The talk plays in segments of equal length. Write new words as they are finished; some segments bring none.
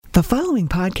The following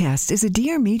podcast is a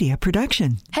Dear Media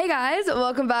production. Hey guys,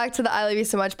 welcome back to the I Love You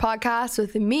So Much podcast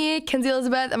with me, Kenzie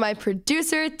Elizabeth, and my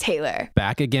producer, Taylor.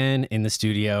 Back again in the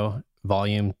studio,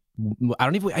 volume. I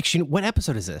don't even actually. What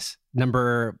episode is this?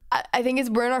 Number. I think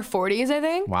we're in our 40s. I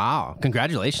think. Wow!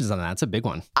 Congratulations on that. It's a big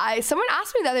one. Someone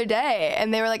asked me the other day,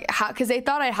 and they were like, "How?" Because they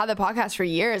thought I had the podcast for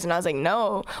years, and I was like,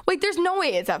 "No, wait, there's no way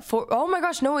it's at 4. Oh my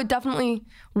gosh, no, it definitely.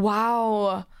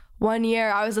 Wow, 1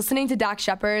 year. I was listening to Dax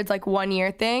Shepard's like 1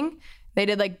 year thing. They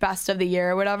did like best of the year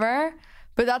or whatever.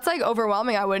 But that's like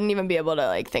overwhelming. I wouldn't even be able to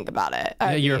like think about it.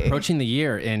 Yeah, you're approaching the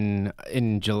year in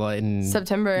July, in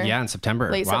September. Yeah, in September.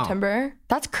 Late wow. September.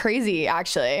 That's crazy,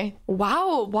 actually.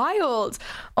 Wow, wild.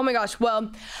 Oh my gosh.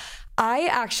 Well, I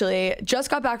actually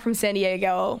just got back from San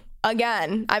Diego.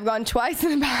 Again, I've gone twice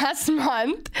in the past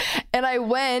month, and I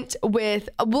went with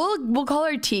we'll call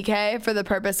her TK for the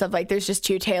purpose of like there's just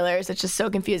two Taylors. It's just so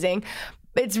confusing.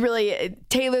 It's really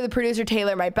Taylor, the producer,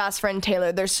 Taylor, my best friend,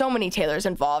 Taylor. There's so many Taylors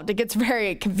involved. It gets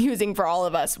very confusing for all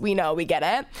of us. We know, we get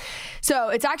it. So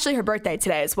it's actually her birthday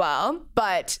today as well.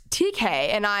 But TK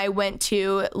and I went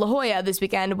to La Jolla this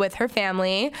weekend with her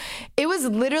family. It was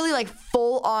literally like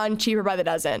full on Cheaper by the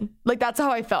Dozen. Like that's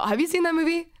how I felt. Have you seen that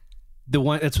movie? The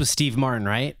one that's with Steve Martin,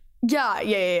 right? Yeah.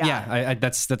 Yeah,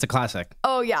 that's a classic.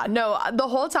 Oh yeah, no. The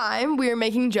whole time we were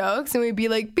making jokes and we'd be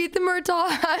like, "Beat the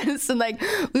Murtaughs," and like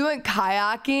we went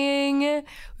kayaking.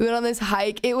 We went on this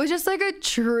hike. It was just like a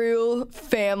true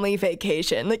family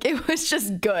vacation. Like it was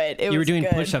just good. You were doing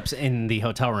push-ups in the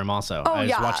hotel room also. Oh, I was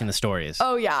yeah. watching the stories.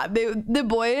 Oh yeah, the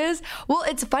boys. Well,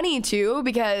 it's funny too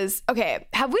because okay,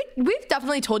 we've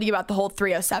definitely told you about the whole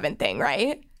 307 thing,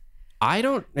 right?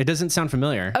 It doesn't sound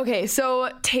familiar. Okay, so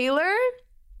Taylor.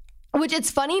 Which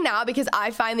it's funny now because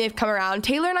I finally have come around.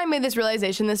 Taylor and I made this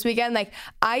realization this weekend. Like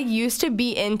I used to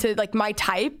be into like my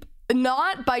type,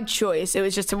 not by choice. It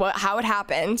was just how it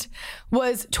happened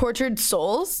was tortured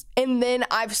souls. And then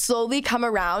I've slowly come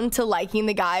around to liking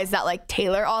the guys that like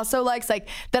Taylor also likes, like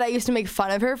that I used to make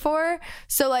fun of her for.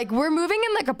 So like we're moving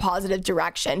in like a positive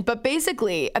direction. But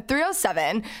basically at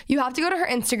 307, you have to go to her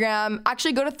Instagram.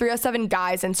 Actually go to 307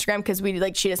 Guys Instagram because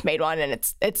she just made one and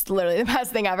it's literally the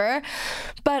best thing ever.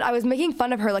 But I was making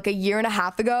fun of her like a year and a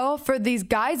half ago for these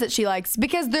guys that she likes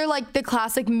because they're like the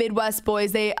classic Midwest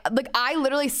boys. They like I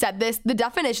literally said this. The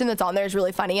definition that's on there is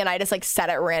really funny and I just like said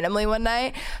it randomly one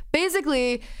night.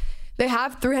 Basically, they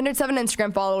have 307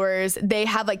 Instagram followers. They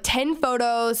have like 10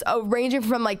 photos ranging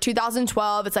from like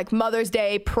 2012. It's like Mother's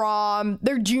Day, prom,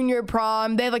 their junior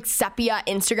prom. They have like sepia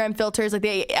Instagram filters. Like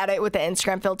they edit with the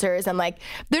Instagram filters and like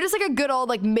they're just like a good old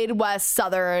like Midwest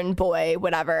Southern boy,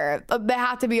 whatever. They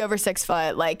have to be over 6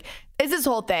 foot. Like it's this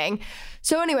whole thing.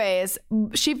 So anyways,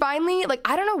 she finally, like,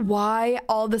 I don't know why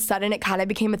all of a sudden it kind of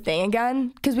became a thing again.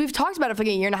 Because we've talked about it for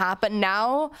like a year and a half. But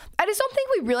now, I just don't think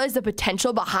we realized the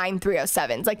potential behind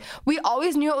 307s. Like, we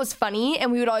always knew it was funny.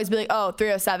 And we would always be like, oh,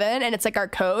 307. And it's like our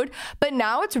code. But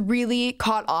now it's really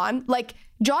caught on. Like,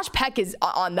 Josh Peck is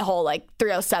on the whole, like,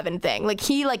 307 thing. Like,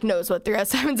 he, like, knows what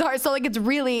 307s are. So, like, it's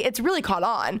really caught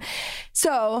on.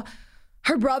 So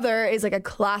her brother is like a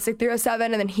classic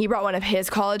 307, and then he brought one of his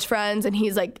college friends, and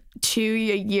he's like 2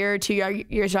 years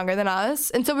younger than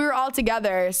us. And so we were all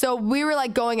together. So we were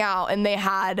like going out, and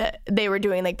they were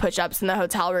doing like push-ups in the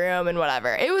hotel room and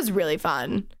whatever. It was really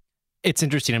fun. It's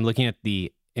interesting. I'm looking at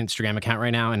the Instagram account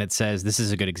right now, and it says, this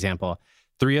is a good example.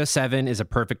 307 is a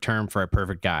perfect term for a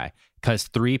perfect guy because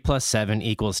 3 plus 7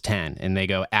 equals 10. And they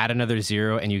go, add another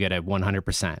 0 and you get a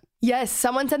 100%. Yes,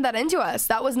 someone sent that into us.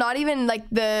 That was not even like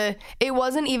it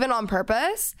wasn't even on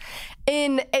purpose.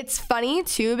 And it's funny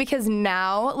too, because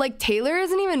now like Taylor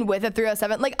isn't even with a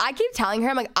 307. Like I keep telling her,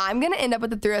 I'm like, I'm going to end up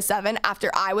with a 307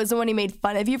 after I was the one who made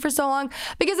fun of you for so long.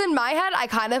 Because in my head, I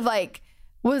kind of like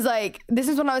was like, this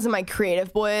is when I was in my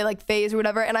creative boy like phase or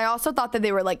whatever. And I also thought that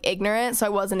they were like ignorant, so I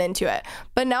wasn't into it.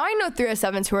 But now I know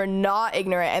 307s who are not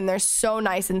ignorant and they're so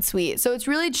nice and sweet. So it's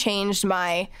really changed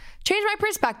my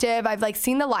perspective. I've like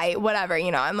seen the light, whatever,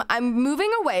 you know, I'm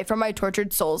moving away from my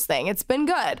tortured souls thing. It's been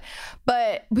good,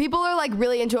 but people are like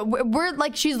really into it. We're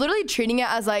like, she's literally treating it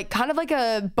as like kind of like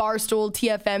a Barstool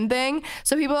TFM thing.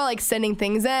 So people are like sending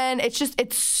things in.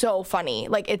 It's so funny.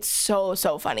 Like it's so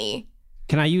funny.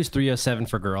 Can I use 307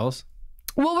 for girls?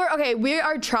 Well, we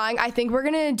are trying. I think we're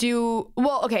going to do,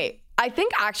 I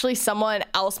think actually someone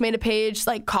else made a page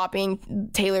like copying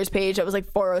Taylor's page that was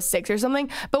like 406 or something,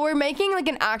 but we're making like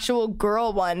an actual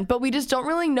girl one, but we just don't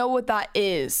really know what that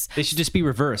is. They should just be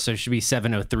reversed. So it should be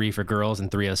 703 for girls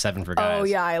and 307 for guys. Oh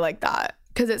yeah, I like that.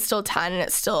 Because it's still 10 and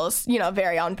it's still, you know,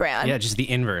 very on brand. Yeah, just the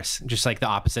inverse. Just like the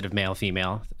opposite of male,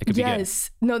 female. It could be good.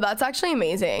 Yes. No, that's actually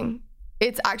amazing.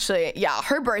 It's actually,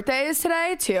 her birthday is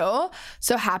today too.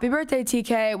 So happy birthday,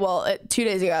 TK. Well, 2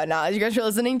 days ago now, as you guys are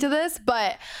listening to this.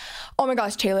 But oh my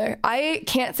gosh, Taylor, I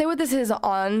can't say what this is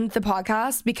on the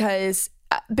podcast because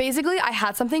basically I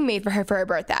had something made for her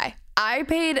birthday. I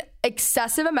paid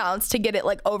excessive amounts to get it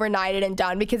like overnighted and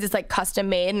done because it's like custom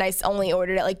made and I only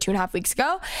ordered it like 2.5 weeks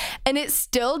ago and it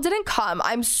still didn't come.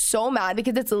 I'm so mad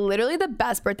because it's literally the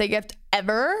best birthday gift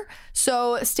ever.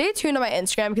 So stay tuned on my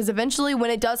Instagram because eventually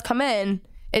when it does come in,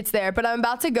 it's there. But I'm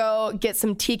about to go get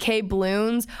some TK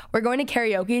balloons. We're going to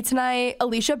karaoke tonight.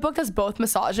 Alicia booked us both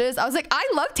massages. I was like, I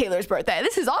love Taylor's birthday.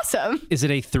 This is awesome. Is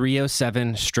it a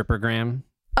 307 strippergram?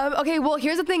 Okay, well,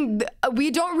 here's the thing. We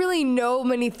don't really know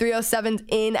many 307s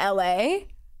in LA.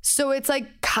 So it's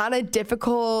like kind of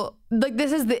difficult. Like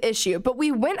this is the issue. But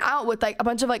we went out with like a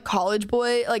bunch of like college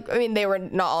boys. Like, I mean, they were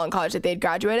not all in college, like they had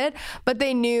graduated, but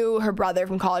they knew her brother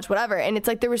from college, whatever. And it's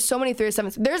like there were so many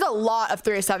 307s. There's a lot of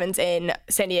 307s in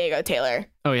San Diego, Taylor.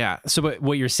 Oh, yeah. So but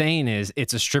what you're saying is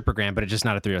it's a strippergram, but it's just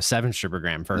not a 307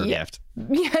 strippergram for her gift.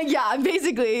 Yeah,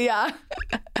 basically, yeah.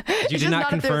 You did not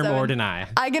confirm or deny.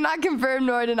 I cannot confirm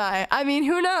nor deny. I mean,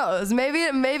 who knows? Maybe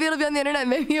it'll be on the internet.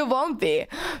 Maybe it won't be.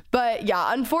 But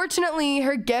yeah, unfortunately,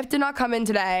 her gift did not come in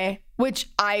today, which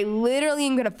I literally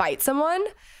am going to fight someone.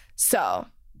 So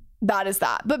that is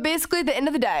that. But basically, at the end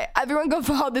of the day, everyone go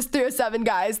follow this 307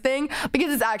 guys thing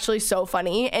because it's actually so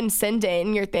funny and send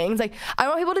in your things. Like, I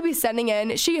want people to be sending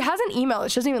in. She has an email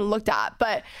that she hasn't even looked at,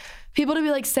 but people to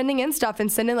be like sending in stuff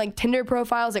and sending like Tinder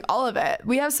profiles, like all of it.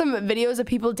 We have some videos of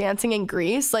people dancing in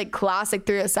Greece, like classic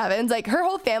 307s, like her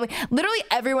whole family, literally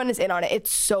everyone is in on it.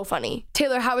 It's so funny.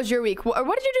 Taylor, how was your week? What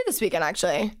did you do this weekend,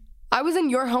 actually? I was in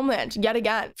your homeland yet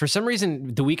again. For some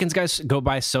reason, the weekends, guys, go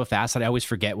by so fast that I always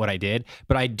forget what I did.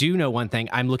 But I do know one thing.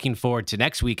 I'm looking forward to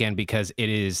next weekend because it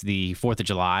is the 4th of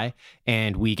July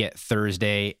and we get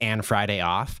Thursday and Friday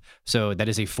off. So that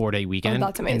is a 4-day weekend. Oh,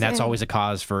 that's amazing. And that's always a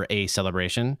cause for a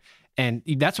celebration. And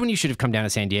that's when you should have come down to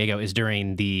San Diego, is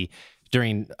during the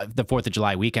 4th of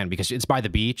July weekend because it's by the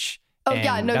beach. Oh,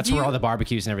 yeah, no, that's where all the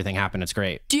barbecues and everything happen. It's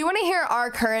great. Do you want to hear our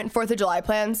current 4th of July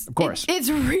plans? Of course. It's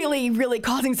really, really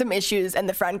causing some issues in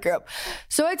the friend group.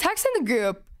 So I texted the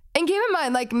group and keep in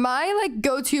mind, like my like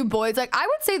go-to boys, like I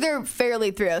would say they're fairly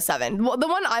 307. Well, the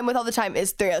one I'm with all the time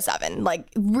is 307. Like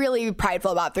really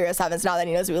prideful about 307s now that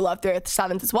he knows we love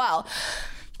 307s as well.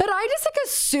 But I just like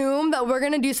assume that we're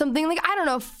going to do something like, I don't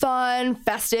know, fun,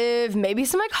 festive, maybe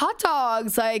some like hot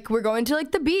dogs. Like we're going to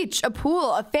like the beach, a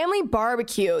pool, a family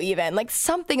barbecue even, like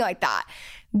something like that.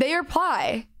 They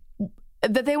reply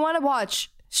that they want to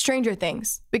watch Stranger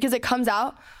Things because it comes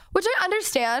out, which I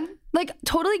understand, like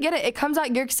totally get it. It comes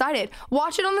out, you're excited.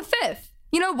 Watch it on the 5th.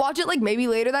 You know, watch it like maybe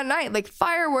later that night, like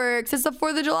fireworks, it's the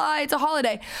 4th of July, it's a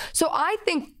holiday. So I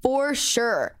think for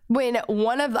sure when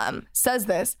one of them says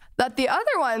this, that the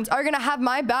other ones are going to have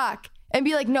my back and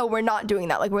be like, no, we're not doing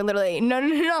that. Like we're literally,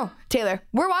 no, Taylor,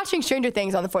 we're watching Stranger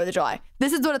Things on the 4th of July.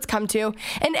 This is what it's come to.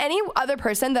 And any other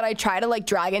person that I try to like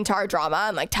drag into our drama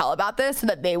and like tell about this so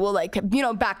that they will like, you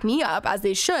know, back me up as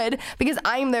they should, because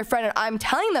I'm their friend and I'm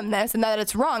telling them this and that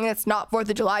it's wrong and it's not 4th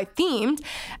of July themed.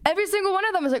 Every single one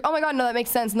of them is like, oh my God, no, that makes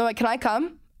sense. And they're like, can I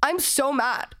come? I'm so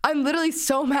mad. I'm literally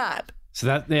so mad.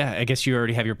 So I guess you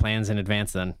already have your plans in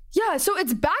advance then. Yeah, so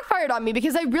it's backfired on me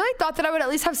because I really thought that I would at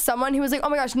least have someone who was like, oh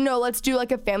my gosh, no, let's do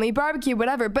like a family barbecue,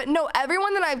 whatever. But no,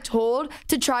 everyone that I've told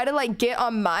to try to like get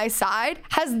on my side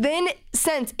has then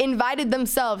since invited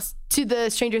themselves to the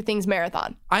Stranger Things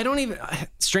marathon.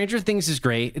 Stranger Things is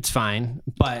great. It's fine.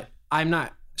 But I'm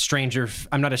not a Stranger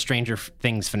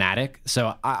Things fanatic,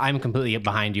 so I'm completely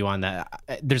behind you on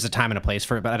that. There's a time and a place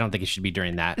for it, but I don't think it should be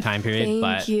during that time period.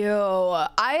 Thank you.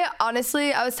 I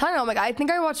honestly, I was telling you, I'm like, I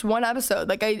think I watched one episode.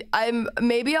 Like I'm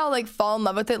maybe I'll like fall in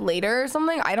love with it later or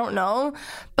something. I don't know.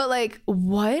 But like,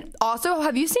 what? Also,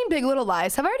 have you seen Big Little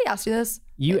Lies? Have I already asked you this?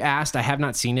 You asked. I have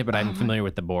not seen it, but I'm familiar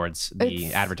with the boards,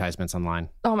 the advertisements online.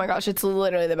 Oh my gosh, it's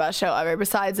literally the best show ever.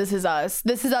 Besides, This Is Us.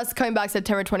 This Is Us coming back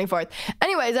September 24th.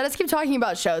 Anyways, I just keep talking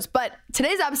about shows. But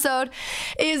today's episode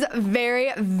is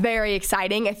very, very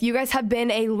exciting. If you guys have been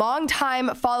a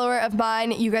longtime follower of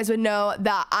mine, you guys would know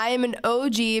that I am an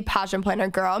OG passion planner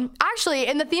girl. Actually,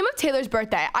 in the theme of Taylor's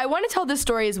birthday, I want to tell this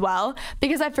story as well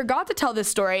because I forgot to tell this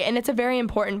story, and it's a very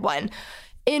important one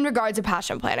in regards to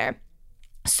passion planner.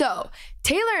 So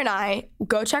Taylor and I,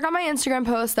 go check out my Instagram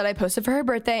post that I posted for her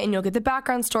birthday and you'll get the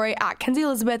background story at Kenzie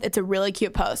Elizabeth. It's a really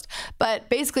cute post. But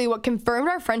basically what confirmed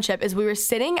our friendship is we were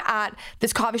sitting at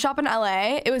this coffee shop in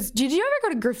LA. Did you ever go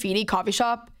to Graffiti Coffee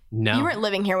Shop? No. You weren't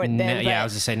living here with them. Yeah, I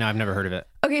was just saying, no, I've never heard of it.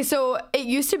 Okay, so it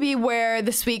used to be where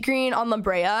the Sweet Green on La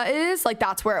Brea is. Like,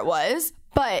 that's where it was.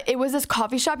 But it was this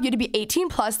coffee shop. You had to be 18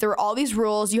 plus. There were all these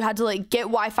rules. You had to like get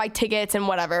Wi-Fi tickets and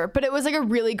whatever. But it was like a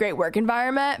really great work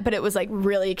environment. But it was like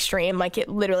really extreme. Like it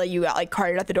literally, you got like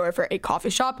carted at the door for a coffee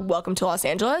shop. Welcome to Los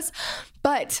Angeles.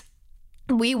 But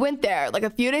we went there like a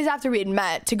few days after we had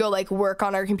met to go like work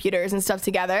on our computers and stuff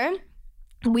together.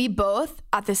 We both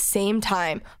at the same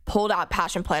time pulled out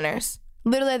passion planners.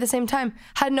 Literally at the same time.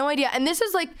 Had no idea. And this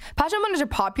is like, passion planners are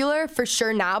popular for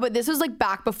sure now, but this was like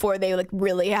back before they like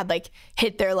really had like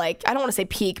hit their like, I don't want to say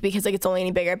peak because like it's only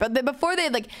any bigger, but before they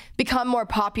had like become more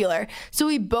popular. So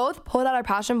we both pulled out our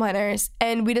passion planners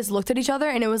and we just looked at each other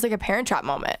and it was like a Parent Trap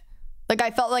moment. Like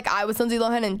I felt like I was Lindsay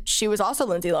Lohan and she was also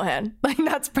Lindsay Lohan. Like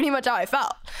that's pretty much how I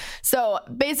felt. So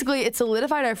basically it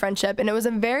solidified our friendship and it was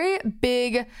a very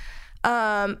big,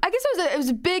 I guess it was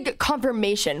a big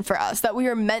confirmation for us that we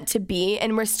were meant to be,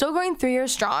 and we're still going 3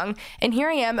 years strong. And here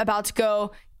I am about to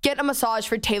go get a massage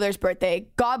for Taylor's birthday.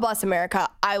 God bless America.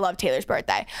 I love Taylor's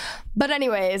birthday. But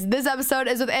anyways, this episode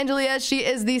is with Angelia. She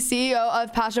is the CEO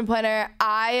of Passion Planner.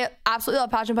 I absolutely love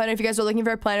Passion Planner. If you guys are looking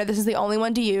for a planner, this is the only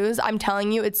one to use. I'm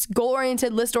telling you, it's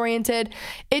goal-oriented, list-oriented.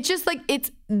 It's just like, it's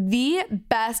the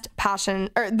best passion,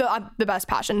 or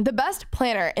the best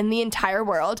planner in the entire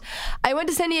world. I went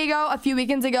to San Diego a few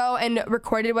weekends ago and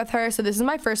recorded with her. So this is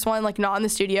my first one, like not in the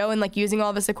studio and like using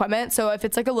all this equipment. So if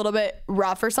it's like a little bit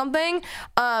rough or something,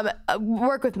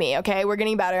 work with me, okay? We're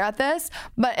getting better at this.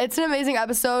 But it's an amazing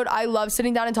episode. I love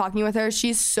sitting down and talking with her.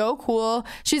 She's so cool.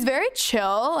 She's very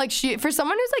chill. Like for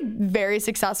someone who's like very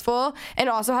successful and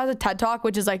also has a TED Talk,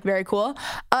 which is like very cool.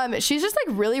 She's just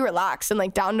like really relaxed and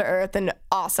like down to earth and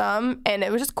awesome. And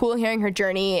it was just cool hearing her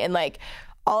journey and like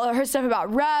all of her stuff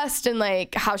about rest and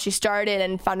like how she started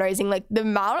and fundraising. Like the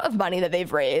amount of money that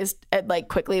they've raised at like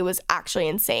quickly was actually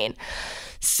insane.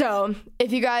 So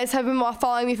if you guys have been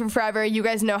following me for forever, you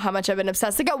guys know how much I've been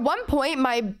obsessed. Like at one point,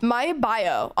 my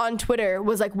bio on Twitter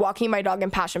was like walking my dog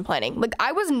and passion planning. Like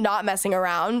I was not messing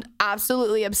around,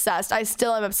 absolutely obsessed. I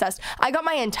still am obsessed. I got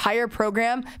my entire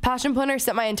program, Passion Planner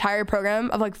sent my entire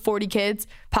program of like 40 kids,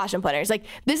 passion planners. Like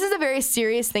this is a very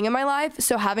serious thing in my life.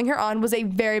 So having her on was a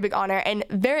very big honor and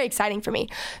very exciting for me.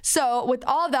 So with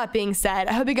all of that being said,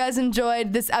 I hope you guys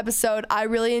enjoyed this episode. I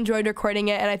really enjoyed recording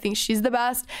it and I think she's the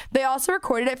best. They also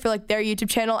recorded it for like their YouTube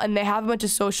channel and they have a bunch of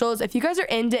socials. If you guys are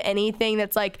into anything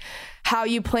that's like how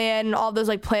you plan and all those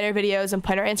like planner videos and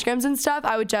planner Instagrams and stuff,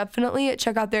 I would definitely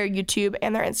check out their YouTube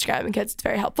and their Instagram because it's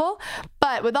very helpful.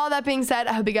 But with all that being said,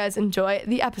 I hope you guys enjoy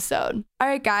the episode. All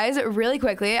right, guys, really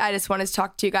quickly, I just wanted to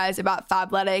talk to you guys about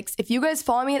Fabletics. If you guys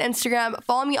follow me on Instagram,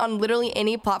 follow me on literally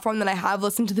any platform that I have,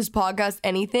 listened to this podcast,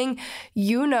 anything,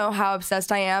 you know how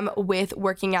obsessed I am with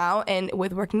working out. And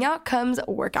with working out comes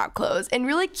workout clothes and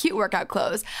really cute workout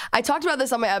clothes. I talked about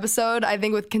this on my episode, I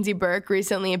think with Kinsey Burke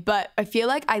recently, but I feel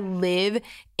like I live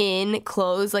in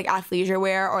clothes like athleisure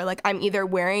wear, or like I'm either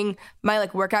wearing my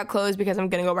like workout clothes because I'm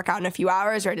gonna go work out in a few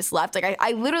hours, or I just left. Like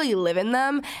I literally live in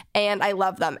them and I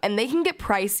love them, and they can get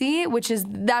pricey,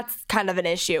 that's kind of an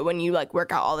issue when you like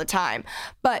work out all the time.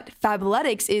 But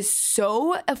Fabletics is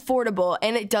so affordable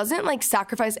and it doesn't like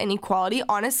sacrifice any quality.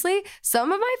 Honestly,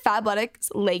 some of my Fabletics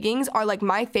leggings are like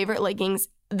my favorite leggings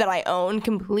that I own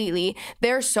completely.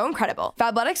 They're so incredible.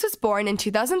 Fabletics was born in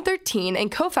 2013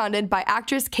 and co-founded by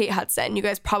actress Kate Hudson. You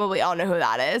guys probably all know who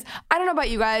that is. I don't know about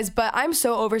you guys, but I'm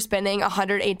so overspending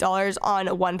 $108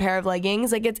 on one pair of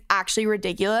leggings. Like it's actually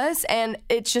ridiculous and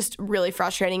it's just really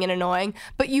frustrating and annoying.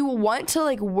 But you want to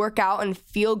like work out and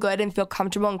feel good and feel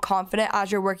comfortable and confident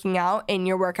as you're working out in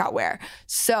your workout wear.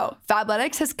 So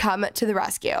Fabletics has come to the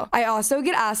rescue. I also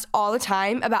get asked all the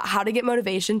time about how to get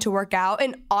motivation to work out.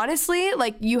 And honestly,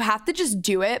 like you have to just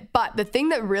do it. But the thing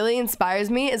that really inspires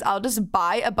me is I'll just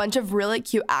buy a bunch of really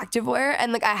cute activewear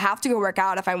and like I have to go work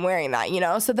out if I'm wearing that, you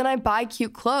know? So then I buy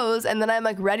cute clothes and then I'm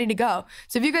like ready to go.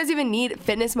 So if you guys even need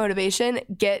fitness motivation,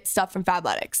 get stuff from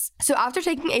Fabletics. So after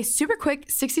taking a super quick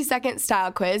 60-second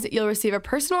style quiz, you'll receive a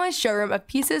personalized showroom of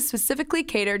pieces specifically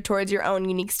catered towards your own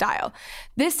unique style.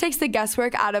 This takes the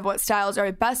guesswork out of what styles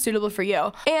are best suitable for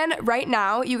you. And right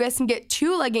now, you guys can get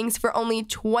 2 leggings for only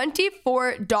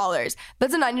 $24.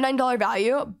 That's a $99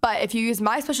 value, but if you use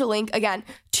my special link, again,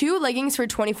 2 leggings for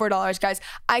 $24, guys.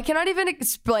 I cannot even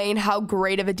explain how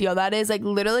great of a deal that is. Like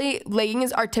literally,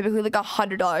 leggings are typically like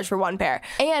 $100 for one pair.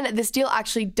 And this deal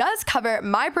actually does cover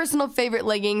my personal favorite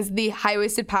leggings, the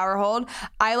high-waisted power hold.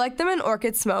 I like them in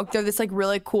orchid smoke. They're this like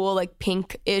really cool, like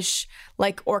pink-ish,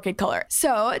 like orchid color.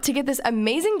 So to get this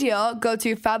amazing deal, go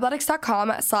to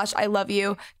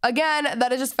fabletics.com/I-love-you. Again,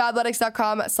 that is just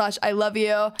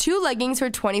fabletics.com/I-love-you. 2 leggings for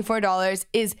 $24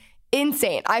 is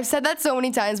insane. I've said that so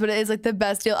many times, but it is like the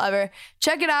best deal ever.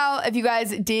 Check it out. If you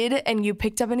guys did and you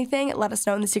picked up anything, let us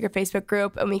know in the secret Facebook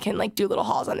group and we can like do little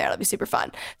hauls on there. That'd be super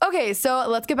fun. Okay, so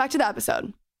let's get back to the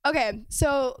episode. Okay,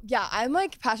 so yeah, I'm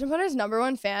like Passion Planner's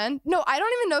 #1 fan. No, I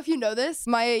don't even know if you know this.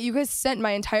 You guys sent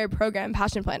my entire program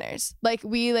Passion Planners. Like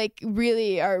we like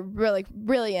really are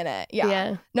really in it.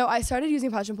 Yeah. No, I started using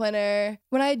Passion Planner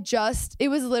when it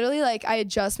was literally like I had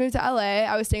just moved to LA.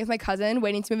 I was staying with my cousin,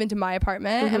 waiting to move into my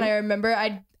apartment, and I remember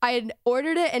I had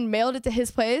ordered it and mailed it to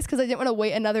his place because I didn't want to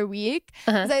wait another week.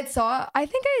 Because I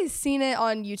think I seen it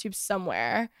on YouTube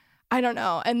somewhere. I don't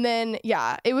know. And then,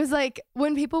 yeah, it was like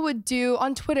when people would do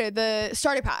on Twitter, the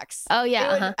starter packs. Oh,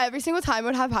 yeah. Every single time I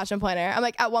would have Passion Planner. I'm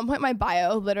like, at one point, my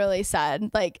bio literally said,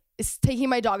 like, it's taking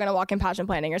my dog on a walk in Passion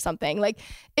Planning or something. Like,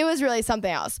 it was really something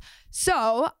else.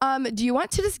 So, do you want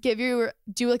to just do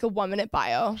like a 1-minute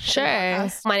bio? Sure.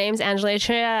 My name's Angelia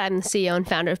Trinidad. I'm the CEO and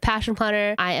founder of Passion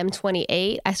Planner. I am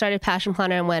 28. I started Passion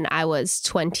Planner when I was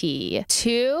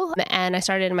 22, and I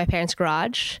started in my parents'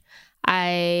 garage.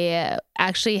 I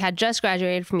actually had just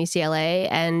graduated from UCLA,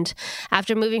 and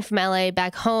after moving from LA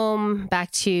back home,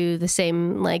 back to the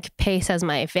same like pace as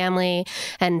my family,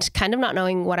 and kind of not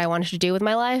knowing what I wanted to do with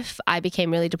my life, I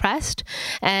became really depressed.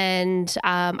 And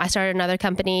I started another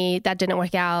company that didn't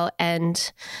work out,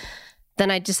 and then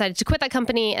I decided to quit that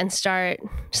company and start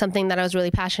something that I was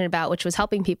really passionate about, which was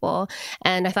helping people.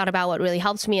 And I thought about what really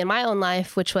helped me in my own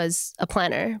life, which was a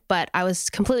planner. But I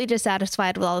was completely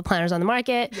dissatisfied with all the planners on the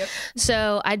market. Yep.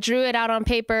 So I drew it out on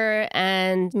paper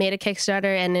and made a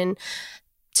Kickstarter. And in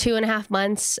 2.5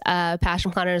 months, Passion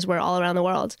Planners were all around the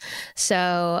world.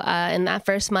 So in that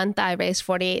first month, I raised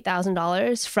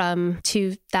 $48,000 from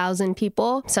 2,000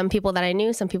 people, some people that I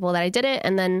knew, some people that I didn't.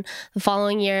 And then the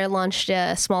following year, launched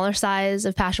a smaller size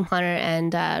of Passion Planner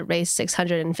and raised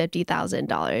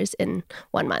 $650,000 in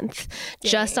 1 month,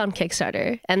 just on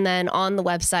Kickstarter. And then on the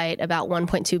website, about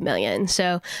 1.2 million.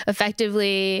 So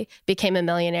effectively became a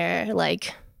millionaire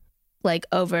like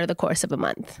over the course of a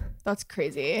month. That's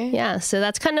crazy. Yeah. So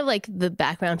that's kind of like the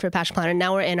background for Passion Planner.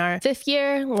 Now we're in our 5th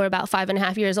year. We're about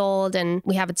 5.5 years old, and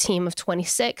we have a team of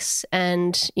 26.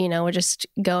 And, we're just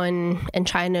going and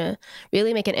trying to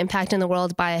really make an impact in the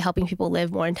world by helping people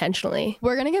live more intentionally.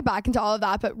 We're going to get back into all of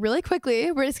that, but really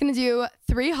quickly, we're just going to do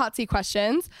 3 hot seat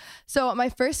questions. So my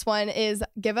first one is,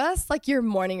 give us like your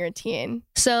morning routine.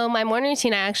 So my morning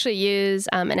routine, I actually use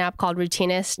an app called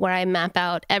Routinist, where I map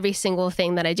out every single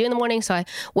thing that I do in the morning. So I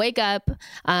wake up,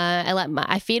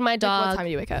 I feed my dog. Like what time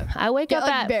do you wake up? I wake up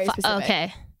at very specific.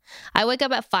 Okay. I wake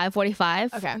up at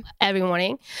 5:45 every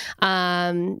morning,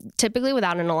 typically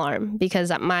without an alarm,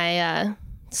 because my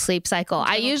sleep cycle,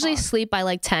 I usually sleep by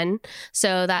like 10.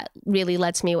 So that really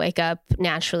lets me wake up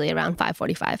naturally around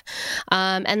 5:45.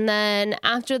 And then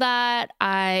after that,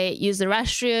 I use the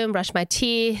restroom, brush my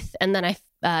teeth, and then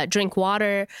I drink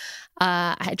water.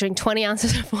 I drink 20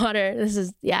 ounces of water.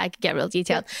 I could get real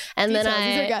detailed. And then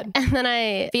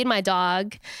I feed my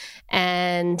dog.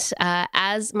 And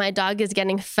as my dog is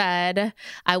getting fed,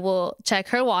 I will check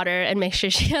her water and make sure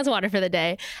she has water for the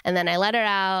day. And then I let her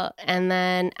out. And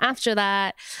then after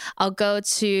that, I'll go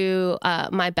to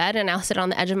my bed, and I'll sit on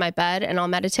the edge of my bed and I'll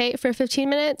meditate for 15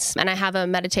 minutes. And I have a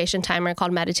meditation timer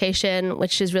called Meditation,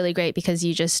 which is really great because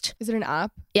you just... Is it an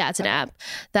app? Yeah, it's an app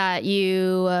that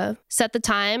you set the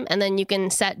time, and then you can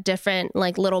set different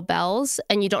like little bells,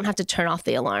 and you don't have to turn off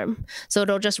the alarm. So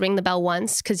it'll just ring the bell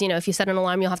once, because if you set an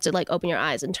alarm, you'll have to like open your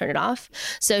eyes and turn it off.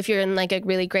 So if you're in like a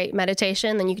really great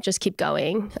meditation, then you can just keep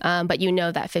going, but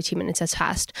that 15 minutes has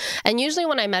passed. And usually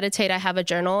when I meditate, I have a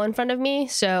journal in front of me.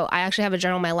 So I actually have a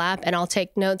journal in my lap, and I'll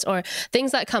take notes or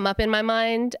things that come up in my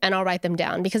mind, and I'll write them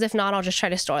down, because if not, I'll just try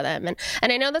to store them. And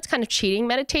I know that's kind of cheating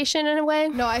meditation in a way.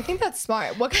 No, I think that's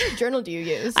smart. What kind of journal do you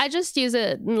use? I just use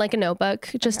it like a notebook,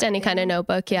 just any kind of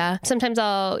notebook. Yeah. Sometimes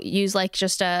I'll use like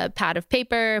just a pad of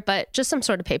paper, but just some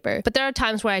sort of paper. But there are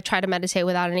times where I try to meditate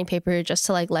without any paper, just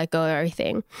to like let go of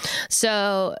everything.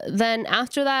 So then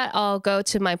after that, I'll go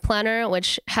to my planner,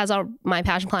 which has my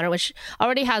Passion Planner, which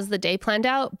already has the day planned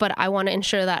out, but I want to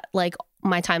ensure that like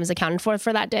my time is accounted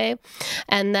for that day.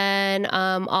 And then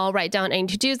I'll write down any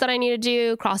to-dos that I need to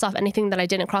do, cross off anything that I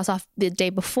didn't cross off the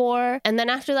day before. And then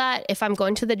after that, if I'm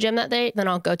going to the gym that day, then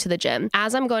I'll go to the gym.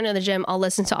 As I'm going to the gym, I'll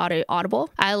listen to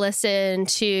Audible. I listen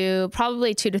to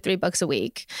probably 2 to 3 books a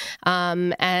week.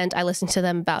 And I listen to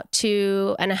them about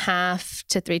 2.5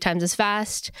 to 3 times as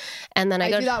fast. And then I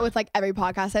do that with like every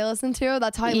podcast I listen to.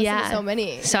 That's how I listen to so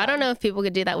many. So I don't know if people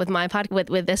could do that with my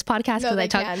with this podcast, because I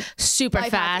talk super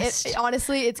fast.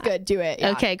 Honestly, it's good. Do it.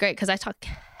 Yeah. Okay, great. Because I talk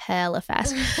hella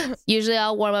fast. Usually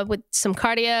I'll warm up with some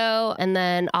cardio and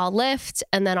then I'll lift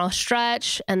and then I'll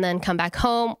stretch and then come back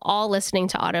home, all listening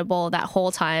to Audible that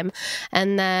whole time.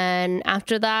 And then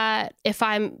after that, if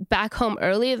I'm back home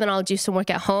early, then I'll do some work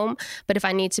at home. But if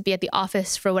I need to be at the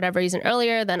office for whatever reason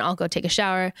earlier, then I'll go take a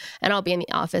shower and I'll be in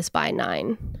the office by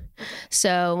 9.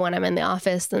 So when I'm in the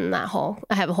office, then I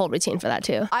have a whole routine for that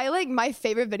too. I like my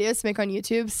favorite videos to make on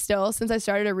YouTube still, since I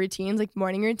started a routines, like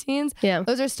morning routines. Yeah.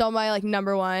 Those are still my like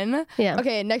number one. Yeah.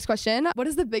 Okay, next question. What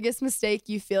is the biggest mistake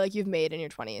you feel like you've made in your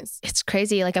 20s? It's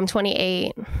crazy. Like I'm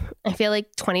 28. I feel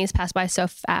like 20s pass by so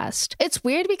fast. It's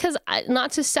weird because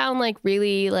not to sound like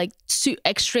really like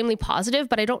extremely positive,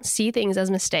 but I don't see things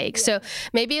as mistakes. Yeah. So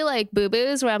maybe like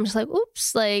boo-boos where I'm just like,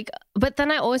 oops, like, but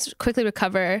then I always quickly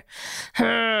recover.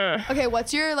 Okay,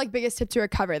 what's your like biggest tip to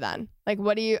recover then? Like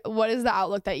what is the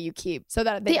outlook that you keep so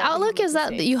that the outlook is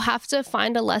that you have to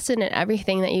find a lesson in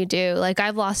everything that you do. Like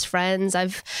I've lost friends.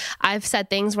 I've said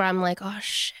things where I'm like, oh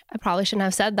I probably shouldn't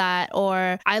have said that.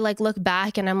 Or I like look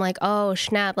back and I'm like, oh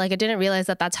snap. Like I didn't realize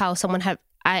that that's how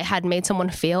I had made someone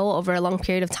feel over a long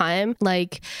period of time.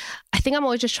 Like, I think I'm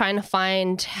always just trying to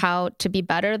find how to be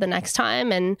better the next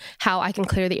time and how I can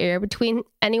clear the air between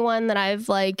anyone that I've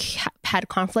like had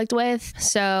conflict with.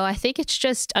 So I think it's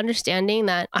just understanding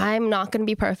that I'm not going to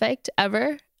be perfect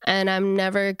ever. And I'm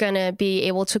never going to be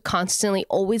able to constantly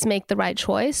always make the right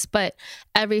choice. But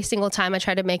every single time I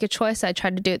try to make a choice, I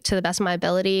try to do it to the best of my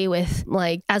ability with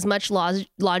like as much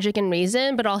logic and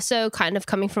reason, but also kind of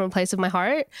coming from a place of my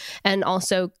heart and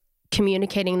also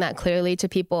communicating that clearly to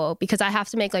people, because I have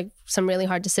to make like some really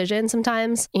hard decisions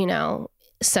sometimes,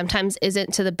 sometimes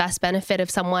isn't to the best benefit of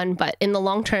someone, but in the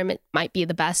long term, it might be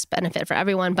the best benefit for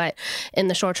everyone, but in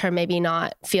the short term, maybe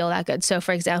not feel that good. So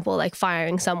for example, like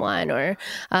firing someone or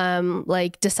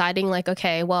like deciding like,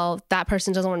 okay, well, that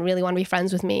person doesn't really want to be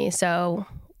friends with me. So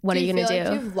what are you going to do?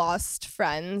 Like you've lost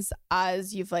friends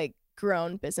as you've like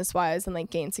grown business wise and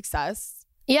like gained success?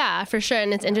 Yeah, for sure.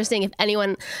 And it's interesting if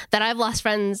anyone that I've lost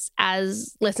friends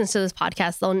as listens to this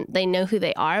podcast, they know who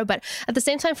they are. But at the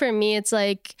same time, for me, it's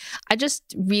like, I just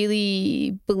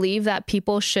really believe that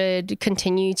people should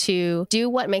continue to do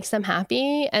what makes them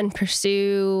happy and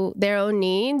pursue their own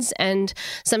needs. And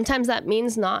sometimes that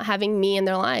means not having me in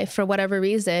their life for whatever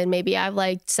reason. Maybe I've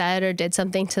like said or did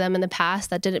something to them in the past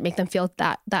that didn't make them feel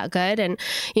that good. And,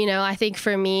 I think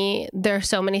for me, there are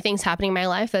so many things happening in my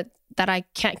life that I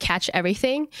can't catch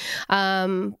everything.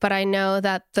 But I know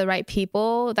that the right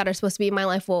people that are supposed to be in my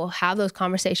life will have those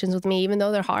conversations with me, even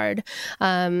though they're hard.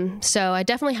 So I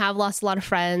definitely have lost a lot of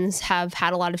friends, have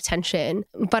had a lot of tension,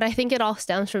 but I think it all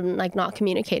stems from like not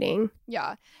communicating.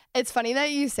 Yeah. It's funny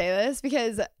that you say this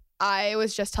because I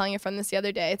was just telling a friend this the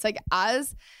other day. It's like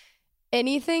as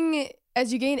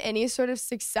you gain any sort of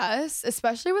success,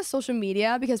 especially with social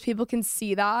media, because people can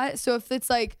see that. So if it's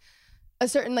like a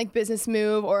certain like business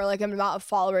move or like an amount of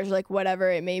followers or like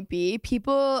whatever it may be,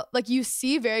 people like you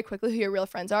see very quickly who your real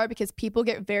friends are because people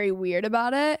get very weird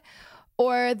about it,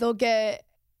 or they'll get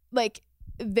like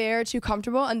they're too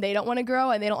comfortable and they don't want to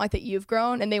grow and they don't like that you've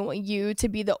grown and they want you to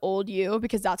be the old you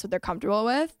because that's what they're comfortable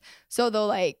with. So they'll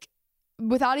like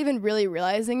without even really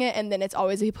realizing it, and then it's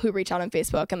always the people who reach out on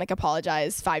Facebook and like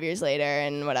apologize 5 years later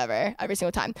and whatever every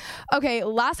single time. Okay,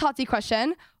 last hot seat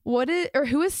question.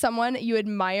 Who is someone you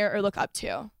admire or look up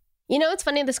to? It's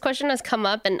funny, this question has come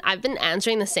up and I've been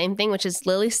answering the same thing, which is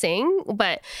Lily Singh,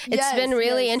 but it's been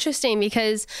really interesting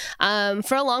because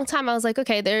for a long time I was like,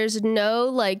 okay, there's no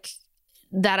like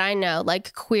that I know,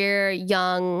 like queer,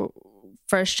 young,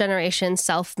 first generation,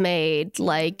 self-made,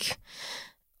 like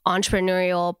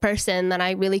entrepreneurial person that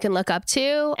I really can look up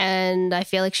to, and I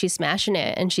feel like she's smashing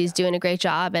it and she's doing a great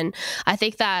job. And I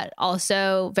think that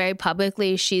also very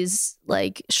publicly she's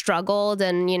like struggled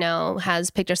and has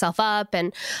picked herself up,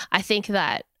 and I think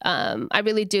that I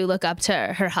really do look up to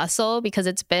her hustle because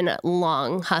it's been a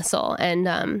long hustle. And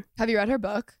have you read her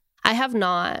book? I have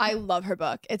not. I love her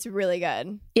book. It's really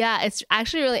good. Yeah, it's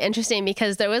actually really interesting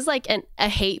because there was like a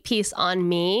hate piece on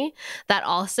me that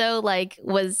also like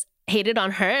was hated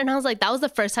on her, and I was like, that was the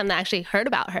first time that I actually heard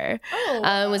about her.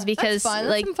 Was because that's fun.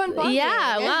 like that's some fun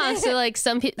yeah, wow. So like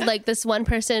like this one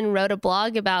person wrote a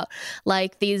blog about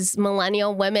like these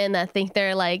millennial women that think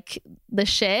they're like the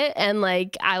shit, and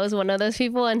like I was one of those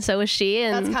people, and so was she.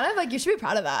 And that's kind of like you should be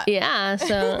proud of that. Yeah.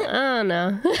 So I don't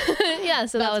know. Yeah.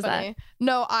 So that was funny. That.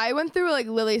 No, I went through like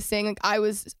Lily Singh. Like I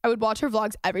would watch her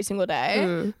vlogs every single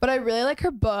day, but I really like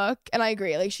her book, and I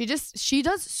agree. Like she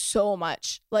does so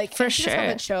much. Like for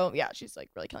sure. Yeah, she's like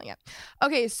really killing it.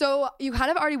 Okay, so you kind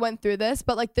of already went through this,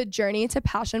 but like the journey to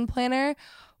Passion Planner,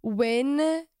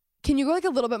 when Can you go like a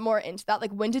little bit more into that?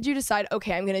 Like, when did you decide,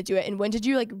 okay, I'm going to do it? And when did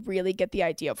you like really get the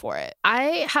idea for it?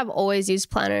 I have always used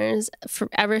planners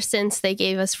ever since they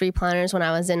gave us free planners when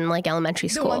I was in like elementary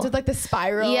school. The ones with like the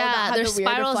spiral. Yeah, they're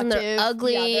spirals and they're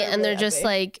ugly and they're just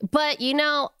like, but you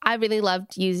know, I really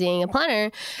loved using a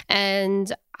planner,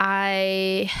 and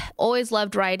I always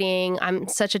loved writing. I'm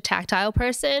such a tactile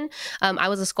person. I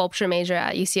was a sculpture major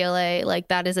at UCLA. Like,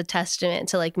 that is a testament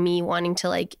to like me wanting to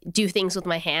like do things with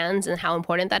my hands and how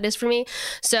important that is for me.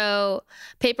 So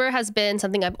paper has been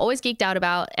something I've always geeked out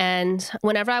about. And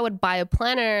whenever I would buy a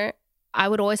planner, I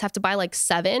would always have to buy like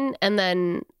 7 and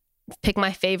then pick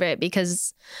my favorite,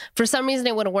 because for some reason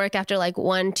it wouldn't work after like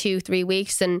 1, 2, 3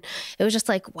 weeks. And it was just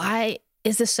like, why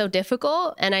is this so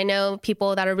difficult? And I know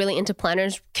people that are really into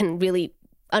planners can really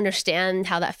understand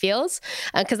how that feels.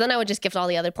 Because then I would just gift all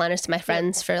the other planners to my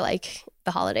friends for like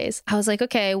the holidays. I was like,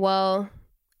 okay, well,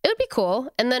 it would be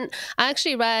cool. And then I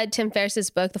actually read Tim Ferriss's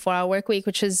book, The 4-Hour Workweek,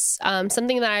 which is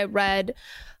something that I read,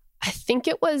 I think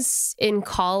it was in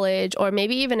college or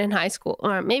maybe even in high school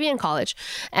or maybe in college.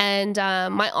 And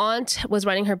my aunt was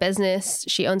running her business.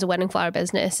 She owns a wedding flower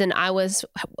business, and I was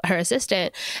her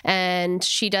assistant. And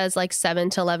she does like 7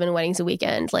 to 11 weddings a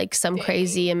weekend, like some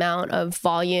crazy amount of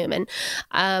volume. And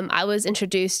I was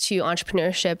introduced to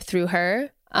entrepreneurship through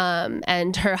her.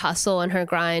 And her hustle and her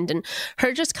grind and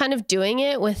her just kind of doing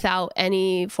it without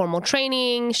any formal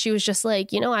training. She was just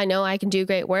like, you know I can do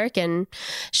great work. And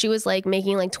she was like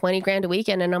making like 20 grand a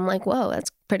weekend. And I'm like, whoa,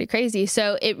 that's pretty crazy.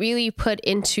 So it really put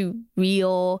into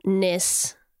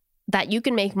realness that you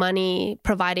can make money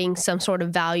providing some sort of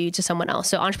value to someone else.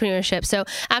 So entrepreneurship. So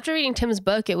after reading Tim's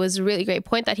book, it was a really great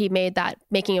point that he made, that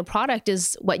making a product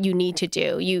is what you need to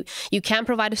do. You can't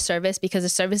provide a service because the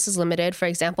service is limited. For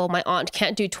example, my aunt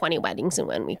can't do 20 weddings in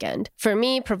one weekend. For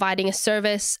me, providing a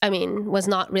service, was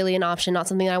not really an option, not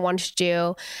something I wanted to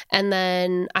do. And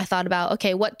then I thought about,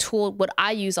 okay, what tool would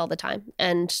I use all the time?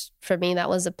 And for me, that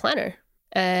was a planner.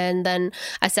 And then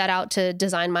I set out to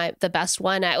design the best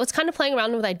one. I was kind of playing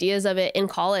around with ideas of it in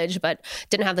college, but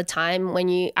didn't have the time.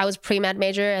 I was pre-med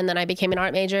major and then I became an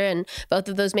art major, and both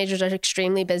of those majors are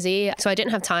extremely busy. So I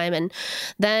didn't have time. And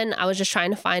then I was just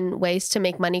trying to find ways to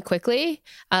make money quickly.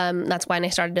 That's when I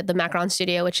started the Macaron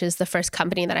Studio, which is the first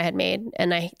company that I had made.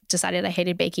 And I decided I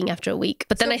hated baking after a week,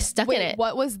 but then I stuck in it.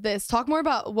 What was this? Talk more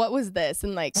about what was this?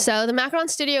 And like, so the Macaron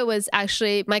Studio was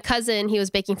actually my cousin. He was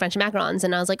baking French macarons,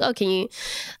 and I was like, oh, can you?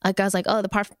 I was like, oh, the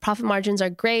profit margins are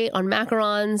great on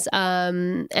macarons.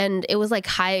 And it was like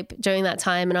hype during that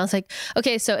time. And I was like,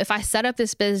 okay, so if I set up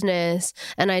this business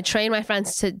and I train my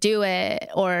friends to do it,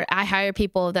 or I hire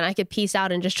people, then I could peace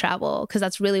out and just travel. Cause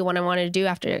that's really what I wanted to do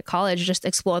after college, just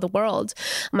explore the world.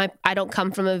 I don't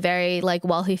come from a very like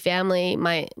wealthy family.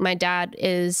 My dad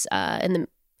is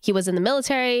he was in the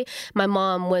military. My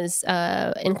mom was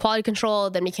in quality control,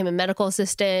 then became a medical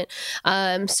assistant.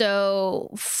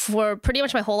 So for pretty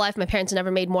much my whole life, my parents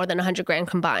never made more than 100 grand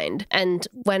combined. And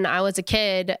when I was a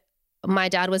kid, my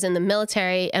dad was in the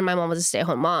military and my mom was a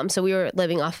stay-at-home mom. So we were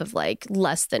living off of like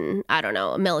less than, I don't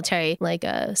know, a military, like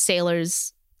a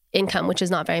sailor's income, which is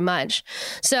not very much.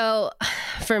 So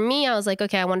for me, I was like,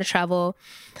 okay, I want to travel,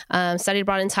 studied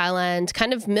abroad in Thailand,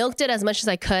 kind of milked it as much as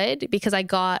I could because I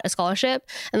got a scholarship.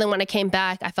 And then when I came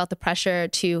back, I felt the pressure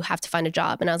to have to find a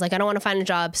job. And I was like, I don't want to find a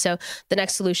job. So the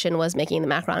next solution was making the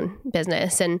macaron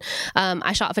business. And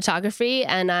I shot photography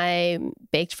and I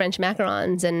baked French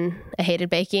macarons, and I hated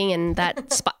baking. And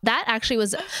that actually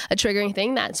was a triggering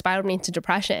thing that spiraled me into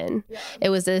depression. Yeah. It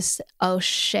was this, oh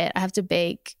shit, I have to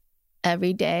bake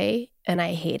every day and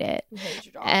I hate it.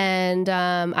 And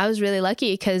I was really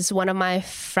lucky because one of my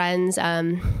friends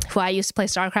who I used to play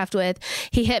StarCraft with,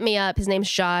 he hit me up. His name's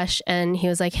Josh, and he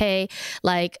was like, hey,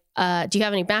 like, do you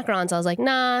have any macarons? I was like,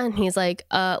 nah. And he's like,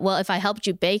 well, if I helped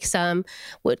you bake some,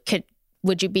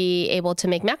 would you be able to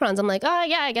make macarons? I'm like, oh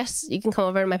yeah, I guess you can come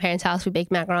over to my parents' house. We bake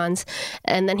macarons.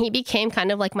 And then he became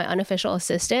kind of like my unofficial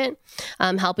assistant,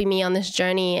 helping me on this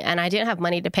journey. And I didn't have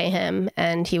money to pay him.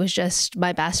 And he was just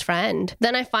my best friend.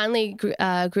 Then I finally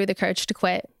grew the courage to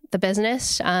quit the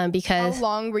business because... How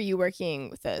long were you working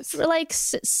with this? For like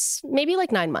maybe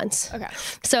like 9 months. Okay.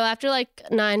 So after like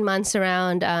 9 months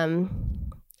around,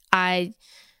 I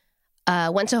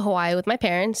went to Hawaii with my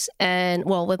parents and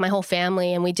with my whole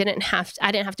family, and I didn't have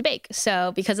to bake.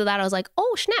 So because of that, I was like,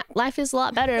 oh snap, life is a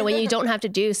lot better when you don't have to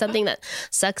do something that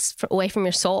sucks away from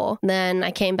your soul. Then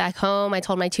I came back home. I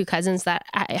told my 2 cousins that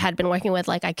I had been working with,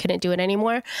 like I couldn't do it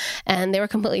anymore. And they were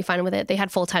completely fine with it. They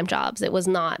had full-time jobs. It was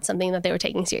not something that they were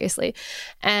taking seriously.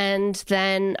 And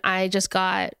then I just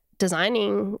got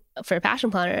designing for a passion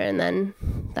planner. And then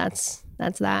that's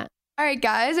that. All right,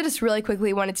 guys, I just really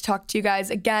quickly wanted to talk to you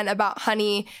guys again about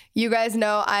honey. You guys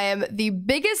know I am the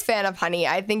biggest fan of honey.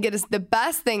 I think it is the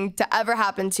best thing to ever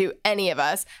happen to any of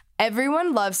us.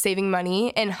 Everyone loves saving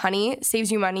money, and honey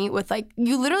saves you money with, like,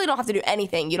 you literally don't have to do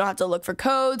anything. You don't have to look for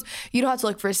codes. You don't have to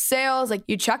look for sales. Like,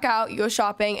 you check out, you go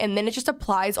shopping, and then it just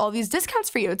applies all these discounts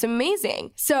for you. It's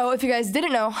amazing. So if you guys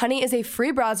didn't know, Honey is a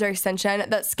free browser extension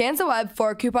that scans the web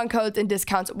for coupon codes and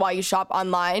discounts while you shop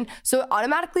online. So it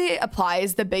automatically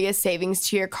applies the biggest savings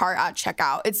to your cart at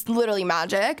checkout. It's literally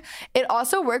magic. It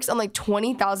also works on like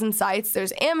 20,000 sites.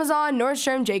 There's Amazon,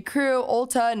 Nordstrom, J.Crew,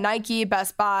 Ulta, Nike,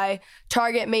 Best Buy,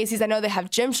 Target, Macy's. I know they have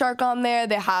Gymshark on there.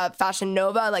 They have Fashion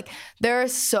Nova. Like, there are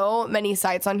so many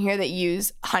sites on here that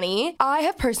use Honey. I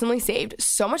have personally saved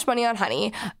so much money on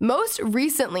Honey. Most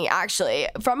recently, actually,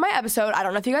 from my episode, I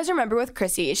don't know if you guys remember with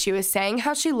Chrissy, she was saying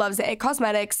how she loves the It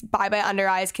Cosmetics Bye Bye Under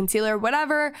Eyes Concealer,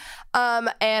 whatever.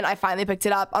 And I finally picked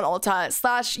it up on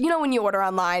Ulta / you know, when you order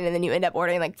online and then you end up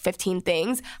ordering like 15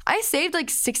 things. I saved like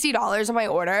 $60 on my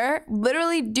order,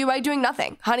 literally by doing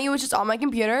nothing. Honey was just on my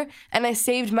computer and I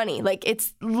saved money. Like,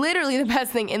 it's literally the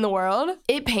best thing in the world.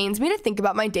 It pains me to think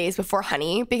about my days before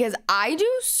Honey because I do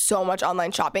so much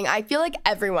online shopping. I feel like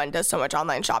everyone does so much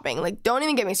online shopping. Like, don't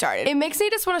even get me started. It makes me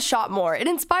just want to shop more. It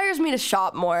inspires me to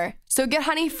shop more. So get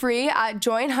Honey free at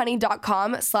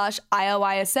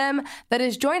joinhoney.com/ILYSM. That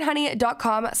is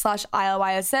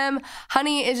joinhoney.com/ILYSM.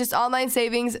 Honey is just online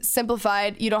savings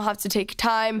simplified. You don't have to take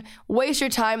time, waste your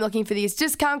time looking for these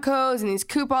discount codes and these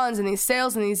coupons and these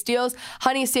sales and these deals.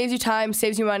 Honey saves you time,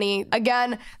 saves you money.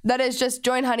 Again, that is just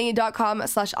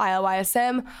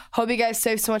joinhoney.com/ILYSM. Hope you guys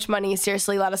save so much money.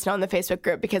 Seriously, let us know in the Facebook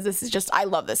group because this is just, I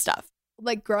love this stuff.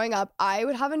 Like, growing up, I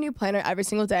would have a new planner every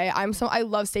single day. I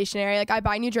love stationery. Like, I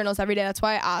buy new journals every day. That's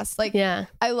why I asked. Like, yeah,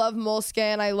 I love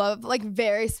Moleskine. I love, like,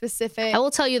 very specific. I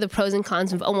will tell you the pros and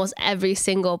cons of almost every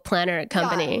single planner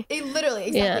company. Yeah, literally,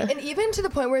 exactly. Yeah. And even to the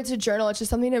point where it's a journal, it's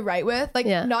just something to write with. Like,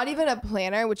 not even a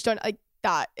planner, which don't, like,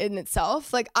 that in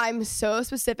itself. Like, I'm so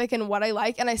specific in what I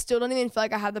like, and I still don't even feel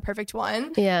like I have the perfect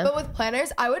one. Yeah. But with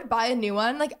planners, I would buy a new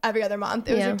one, like, every other month.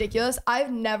 It was ridiculous.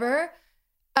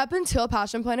 Up until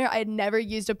Passion Planner, I had never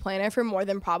used a planner for more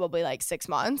than probably like 6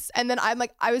 months. And then I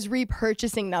was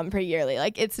repurchasing them for yearly.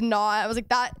 Like, it's not, I was like,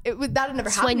 that had never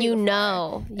happened. When you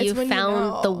know, you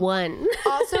found the one.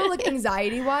 Also, like,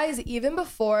 anxiety wise, even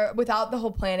before, without the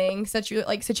whole planning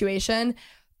situation,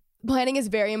 planning is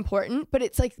very important, but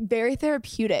it's like very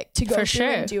therapeutic to go through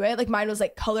and do it. Like, mine was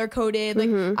like color coded.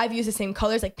 Like, I've used the same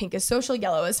colors, like pink is social,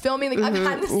 yellow is filming. Like, I've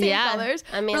had the same colors.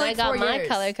 I mean, for, like, I got my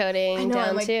color coding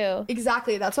down too.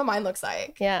 Exactly. That's what mine looks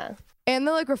like. Yeah. And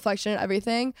the, like, reflection and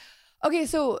everything. Okay,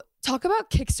 so talk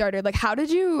about Kickstarter. Like, I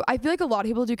feel like a lot of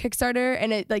people do Kickstarter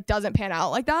and it, like, doesn't pan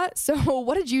out like that. So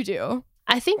what did you do?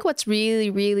 I think what's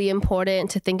really, really important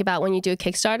to think about when you do a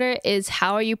Kickstarter is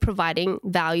how are you providing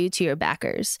value to your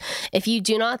backers? If you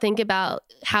do not think about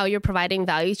how you're providing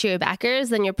value to your backers,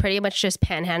 then you're pretty much just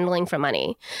panhandling for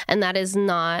money. And that is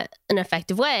not an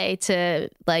effective way to,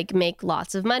 like, make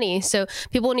lots of money. So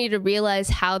people need to realize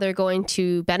how they're going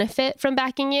to benefit from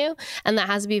backing you. And that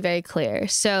has to be very clear.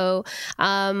 So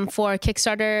for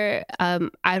Kickstarter,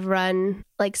 I've run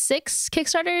like 6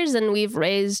 Kickstarters and we've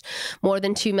raised more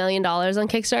than $2 million on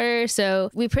Kickstarter. So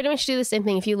we pretty much do the same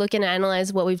thing. If you look and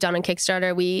analyze what we've done on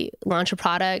Kickstarter, we launch a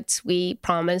product. We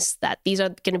promise that these are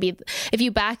going to be, if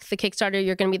you back the Kickstarter,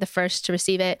 you're going to be the first to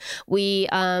receive it. We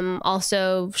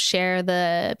also share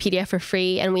the PDF for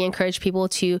free, and we encourage people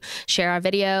to share our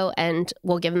video, and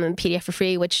we'll give them the PDF for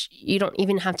free, which you don't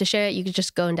even have to share it. You could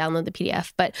just go and download the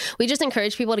PDF. But we just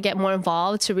encourage people to get more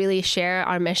involved, to really share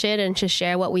our mission and to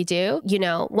share what we do. You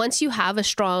know, once you have a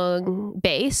strong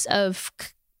base of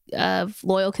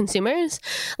loyal consumers,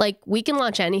 like, we can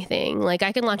launch anything. Like,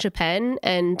 I can launch a pen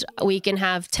and we can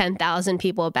have 10,000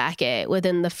 people back it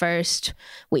within the first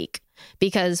week,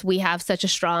 because we have such a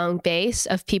strong base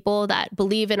of people that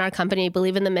believe in our company,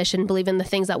 believe in the mission, believe in the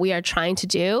things that we are trying to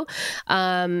do,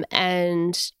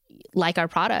 and like our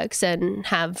products and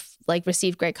have, like,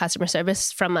 received great customer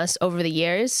service from us over the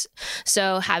years.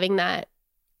 So having that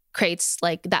creates,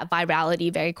 like, that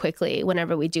virality very quickly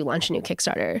whenever we do launch a new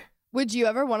Kickstarter. Would you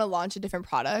ever want to launch a different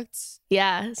product?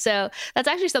 Yeah, so that's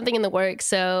actually something in the works.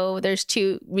 So there's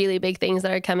 2 really big things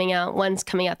that are coming out. One's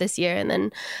coming out this year, and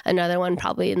then another one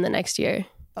probably in the next year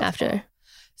after. Cool.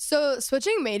 So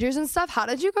switching majors and stuff, how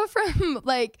did you go from,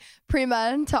 like,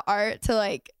 pre-med to art to,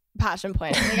 like, passion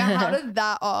planning? Like, how did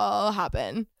that all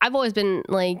happen? I've always been,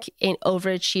 like, an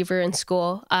overachiever in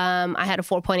school. I had a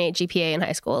 4.8 GPA in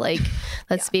high school. Like,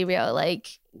 let's be real.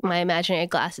 Like, my imaginary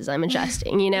glasses, I'm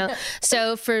adjusting, you know?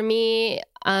 So for me,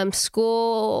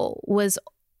 school was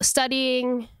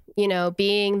studying, you know,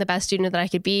 being the best student that I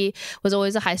could be was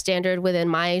always a high standard within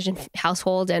my Asian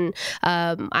household. And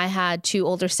I had 2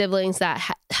 older siblings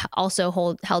that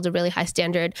also held a really high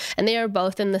standard. And they are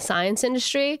both in the science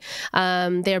industry.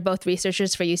 They are both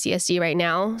researchers for UCSD right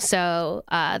now. So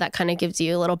that kind of gives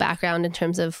you a little background in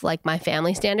terms of like my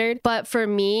family standard. But for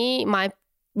me, my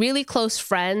really close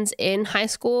friends in high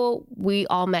school, we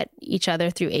all met each other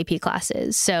through AP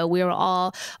classes. So we were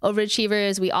all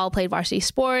overachievers. We all played varsity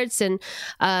sports, and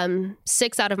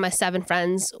 6 out of my 7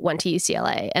 friends went to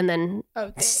UCLA, and then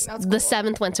That's the cool.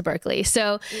 7th went to Berkeley.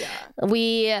 So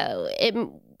we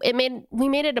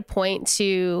made it a point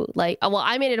to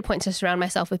I made it a point to surround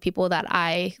myself with people that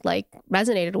I like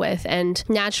resonated with. And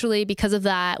naturally, because of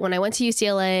that, when I went to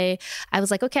UCLA, I was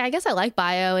like, okay, I guess I like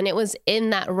bio. And it was in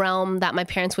that realm that my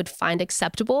parents would find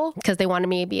acceptable because they wanted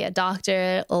me to be a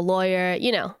doctor, a lawyer,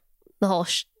 you know, the whole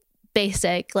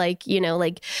basic, like, you know,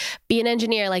 like be an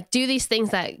engineer, like do these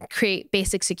things that create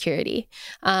basic security.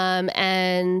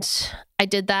 And I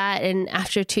did that. And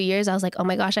after 2 years, I was like, oh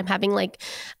my gosh, I'm having like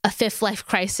a 5th life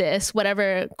crisis,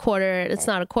 whatever quarter. It's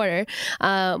not a quarter.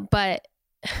 But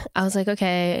I was like,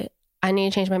 okay, I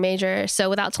need to change my major. So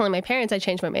without telling my parents, I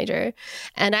changed my major.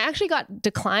 And I actually got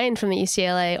declined from the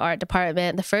UCLA art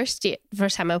department the first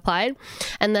time I applied.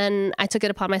 And then I took it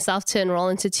upon myself to enroll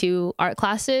into 2 art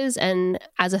classes. And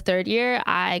as a 3rd year,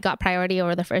 I got priority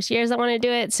over the first years I wanted to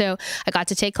do it. So I got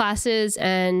to take classes.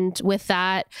 And with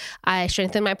that, I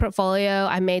strengthened my portfolio.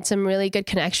 I made some really good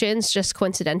connections just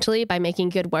coincidentally by making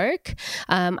good work.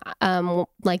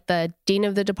 Like the dean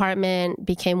of the department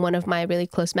became one of my really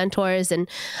close mentors. And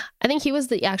I think he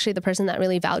was actually the person that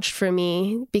really vouched for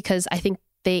me, because I think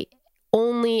they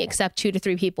only accept 2 to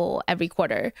 3 people every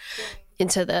quarter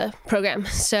into the program.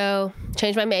 So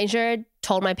changed my major,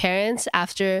 told my parents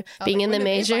after being in the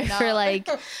major for like,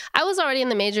 I was already in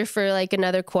the major for like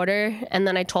another quarter. And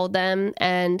then I told them,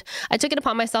 and I took it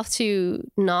upon myself to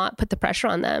not put the pressure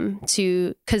on them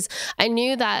because I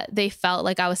knew that they felt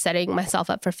like I was setting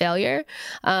myself up for failure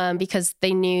because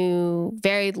they knew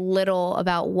very little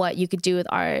about what you could do with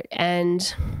art.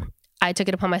 And I took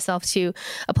it upon myself to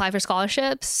apply for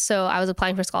scholarships. So I was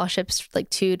applying for scholarships like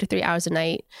 2 to 3 hours a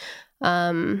night.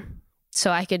 So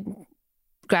I could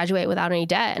graduate without any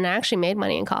debt. And I actually made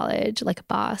money in college, like a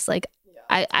boss. Like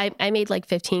I made like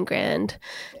 15 grand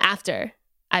after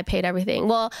I paid everything.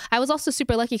 Well, I was also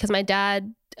super lucky because my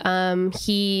dad,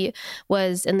 he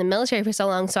was in the military for so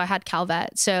long. So I had CalVet.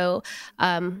 So,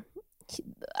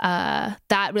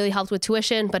 that really helped with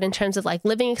tuition. But in terms of like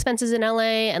living expenses in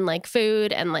LA and like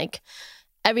food and like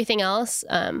everything else,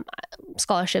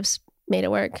 scholarships made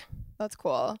it work. That's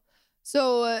cool.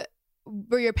 So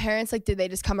were your parents like, did they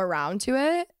just come around to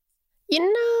it? You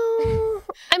know,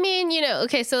 I mean, you know,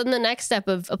 okay, so in the next step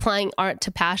of applying art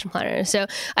to Passion Planner. So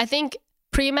I think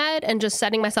pre-med and just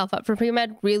setting myself up for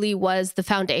pre-med really was the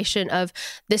foundation of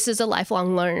this is a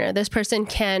lifelong learner. This person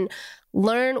can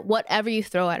learn whatever you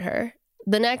throw at her.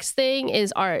 The next thing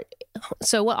is art.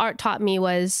 So what art taught me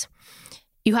was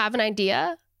you have an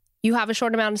idea, you have a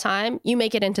short amount of time, you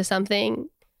make it into something,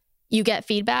 you get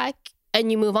feedback, and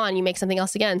you move on, you make something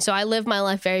else again. So I live my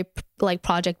life very like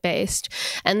project based.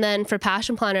 And then for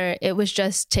Passion Planner, it was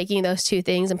just taking those 2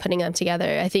 things and putting them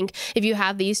together. I think if you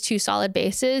have these 2 solid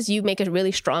bases, you make a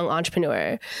really strong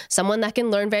entrepreneur, someone that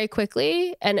can learn very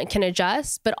quickly and can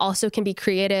adjust, but also can be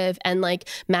creative and like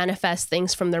manifest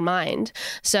things from their mind.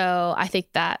 So I think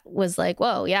that was like,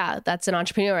 whoa, yeah, that's an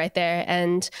entrepreneur right there.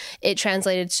 And it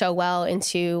translated so well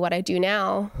into what I do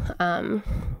now.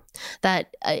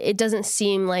 That it doesn't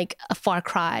seem like a far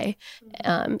cry.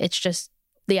 It's just,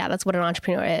 yeah, that's what an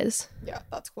entrepreneur is. Yeah,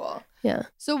 that's cool. Yeah.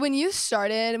 So when you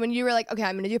were like, okay,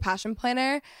 I'm going to do Passion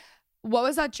Planner, what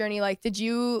was that journey like?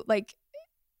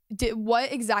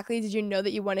 What exactly did you know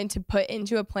that you wanted to put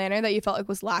into a planner that you felt like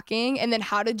was lacking? And then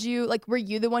how did you, like, were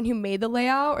you the one who made the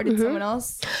layout or did someone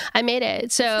else? I made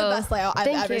it. So it's the best layout I've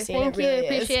ever seen. Thank you. Really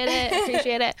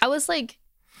Appreciate it. I was like,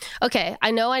 okay,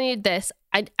 I know I need this.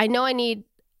 I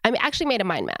actually made a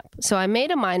mind map. So I made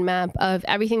a mind map of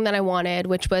everything that I wanted,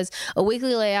 which was a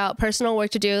weekly layout, personal work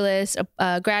to-do list,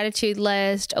 a gratitude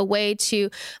list, a way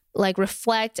to like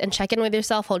reflect and check in with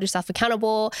yourself, hold yourself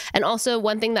accountable. And also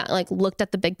one thing that like looked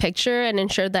at the big picture and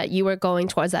ensured that you were going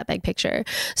towards that big picture.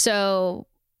 So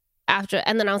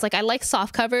and then I was like, I like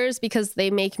soft covers because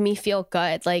they make me feel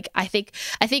good. Like I think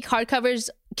hardcovers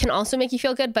can also make you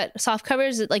feel good, but soft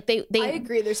covers, like they I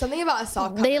agree. There's something about a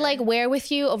soft cover. They like wear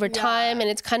with you over time, and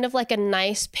it's kind of like a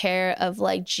nice pair of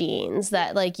like jeans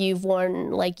that like you've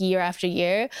worn like year after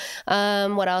year.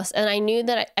 What else? And I knew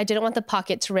that I didn't want the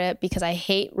pocket to rip because I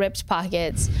hate ripped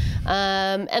pockets.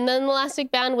 And then the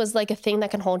elastic band was like a thing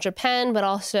that can hold your pen, but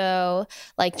also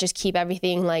like just keep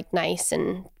everything like nice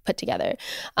and put together.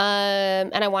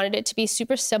 And I wanted it to be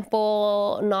super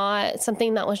simple, not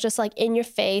something that was just like in your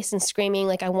face and screaming.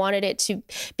 Like I wanted it to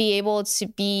be able to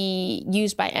be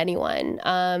used by anyone.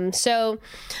 So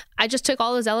I just took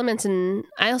all those elements, and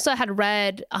I also had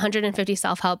read 150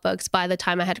 self-help books by the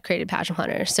time I had created Passion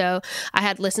Planner. So I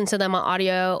had listened to them on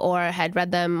audio or had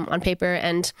read them on paper,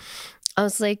 and I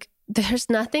was like, there's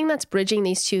nothing that's bridging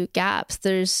these two gaps.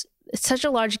 There's such a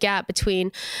large gap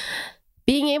between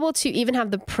being able to even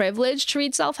have the privilege to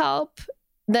read self-help,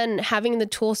 then having the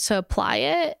tools to apply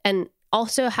it, and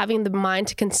also having the mind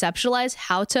to conceptualize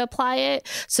how to apply it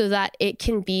so that it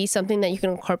can be something that you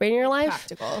can incorporate in your life.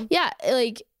 Practical. Yeah,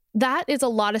 like that is a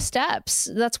lot of steps.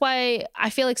 That's why I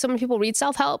feel like so many people read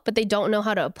self-help, but they don't know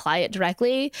how to apply it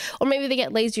directly, or maybe they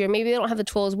get lazy, or maybe they don't have the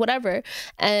tools, whatever.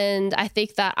 And I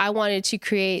think that I wanted to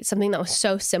create something that was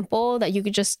so simple that you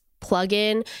could just plug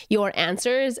in your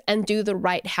answers and do the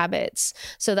right habits.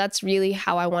 So that's really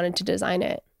how I wanted to design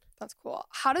it. That's cool.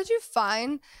 How did you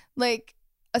find like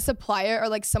a supplier or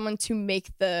like someone to make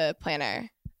the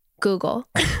planner? Google.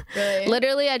 Really?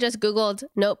 Literally, I just Googled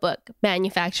notebook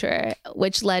manufacturer,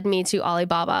 which led me to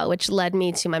Alibaba, which led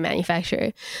me to my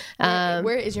manufacturer.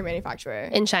 Where is your manufacturer?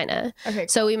 In China. Okay, cool.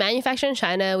 So we manufacture in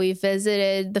China. We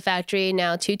visited the factory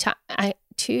now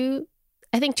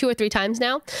I think 2 or 3 times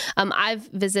now. I've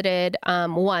visited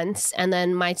once, and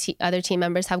then my other team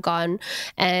members have gone.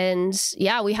 And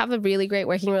yeah, we have a really great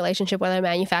working relationship with our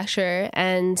manufacturer.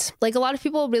 And like a lot of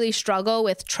people really struggle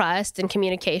with trust and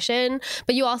communication,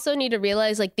 but you also need to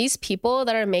realize like these people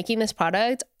that are making this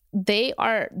product, they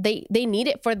need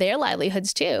it for their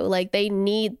livelihoods too. Like they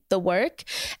need the work.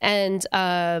 And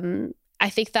I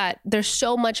think that there's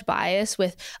so much bias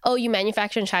with, oh, you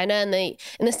manufacture in China, and they,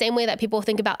 in the same way that people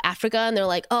think about Africa and they're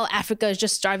like, oh, Africa is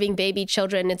just starving baby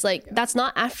children. It's like, that's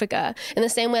not Africa. In the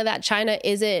same way that China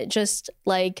isn't just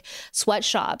like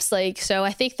sweatshops. Like, so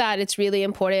I think that it's really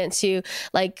important to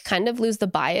like kind of lose the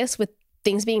bias with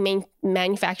things being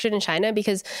manufactured in China,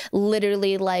 because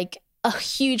literally like a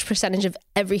huge percentage of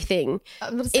everything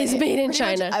is made in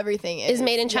China. Everything is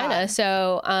made in China. Yeah.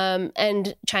 So,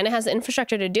 and China has the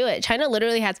infrastructure to do it. China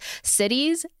literally has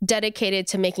cities dedicated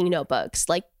to making notebooks,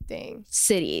 like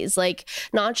cities, like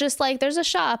not just like there's a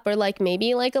shop or like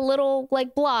maybe like a little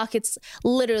like block. It's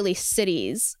literally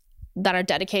cities that are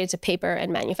dedicated to paper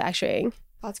and manufacturing.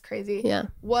 That's crazy. Yeah.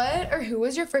 What or who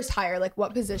was your first hire? Like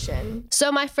what position?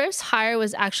 So my first hire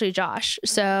was actually Josh.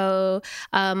 So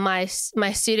my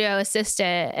studio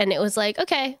assistant, and it was like,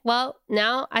 okay, well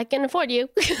now I can afford you.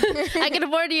 I can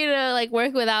afford you to like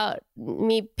work without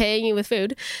me paying you with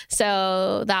food.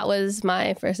 So that was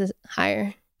my first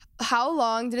hire. How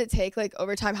long did it take like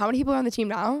over time? How many people are on the team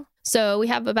now? So we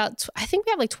have about, I think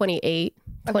we have like 28.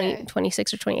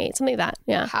 26 or 28, something like that.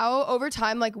 Yeah. How over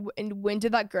time, like, and when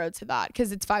did that grow to that?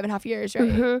 Because it's 5.5 years, right?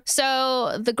 Mm-hmm.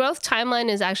 So the growth timeline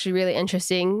is actually really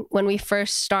interesting. When we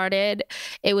first started,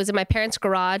 it was in my parents'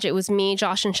 garage. It was me,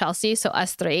 Josh, and Chelsea, so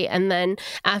us 3. And then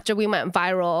after we went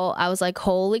viral, I was like,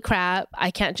 holy crap,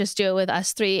 I can't just do it with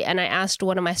us 3. And I asked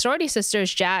one of my sorority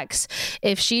sisters, Jax,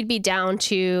 if she'd be down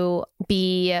to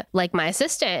be like my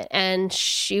assistant. And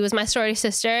she was my sorority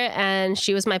sister, and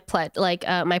she was my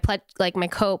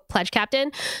co-pledge captain.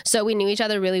 So we knew each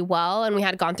other really well, and we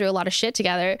had gone through a lot of shit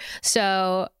together.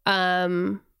 So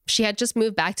she had just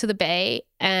moved back to the Bay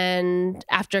and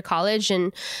after college,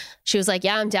 and she was like,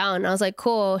 yeah, I'm down. And I was like,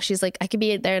 cool. She's like, I could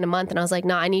be there in a month. And I was like,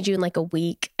 no, I need you in like a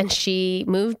week. And she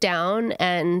moved down,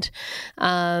 and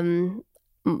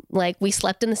like we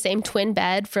slept in the same twin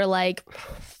bed for like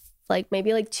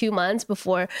maybe like 2 months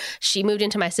before she moved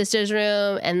into my sister's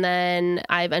room. And then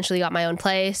I eventually got my own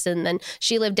place. And then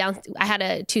she lived down, I had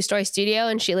a 2-story studio,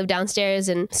 and she lived downstairs.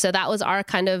 And so that was our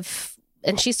kind of,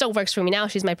 and she still works for me now.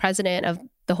 She's my president of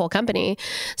the whole company.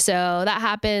 So that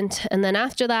happened. And then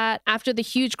after that, after the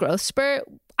huge growth spurt,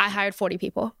 I hired 40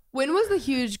 people. When was the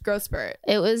huge growth spurt?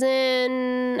 It was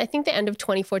in, I think, the end of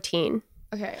 2014.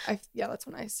 Okay. Yeah, that's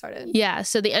when I started. Yeah.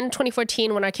 So the end of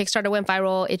 2014, when our Kickstarter went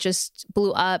viral, it just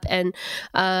blew up. And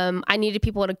I needed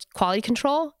people to quality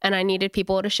control, and I needed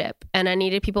people to ship, and I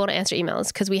needed people to answer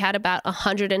emails, because we had about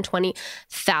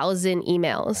 120,000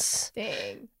 emails.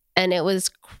 Dang. And it was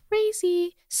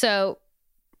crazy. So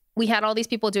we had all these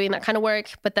people doing that kind of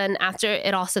work. But then after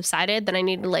it all subsided, then I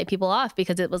needed to lay people off,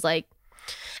 because it was like,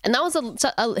 and that was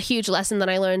a huge lesson that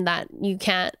I learned, that you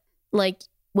can't, like,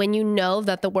 when you know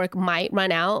that the work might run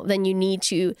out, then you need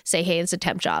to say, hey, it's a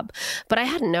temp job. But I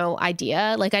had no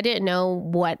idea. Like, I didn't know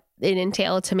what it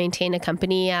entailed to maintain a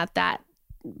company at that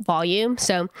volume.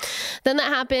 So then that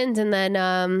happened. And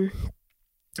then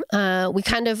we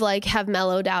kind of like have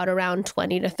mellowed out around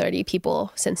 20 to 30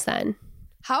 people since then.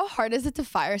 How hard is it to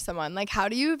fire someone? Like, how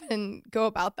do you even go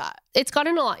about that? It's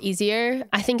gotten a lot easier.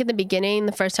 I think in the beginning,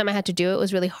 the first time I had to do it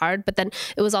was really hard, but then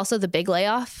it was also the big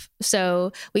layoff.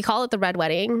 So we call it the Red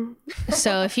Wedding.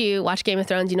 So if you watch Game of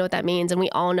Thrones, you know what that means. And we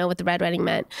all know what the Red Wedding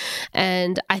meant.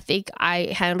 And I think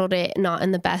I handled it not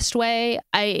in the best way.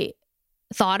 I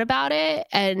thought about it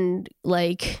and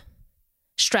like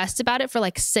stressed about it for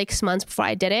like 6 months before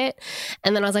I did it.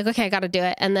 And then I was like, okay, I got to do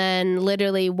it. And then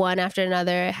literally one after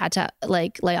another, I had to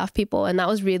like lay off people. And that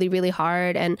was really, really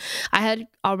hard. And I had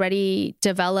already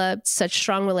developed such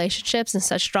strong relationships and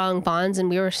such strong bonds.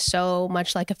 And we were so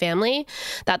much like a family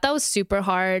that was super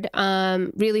hard,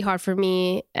 really hard for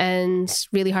me and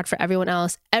really hard for everyone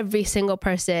else. Every single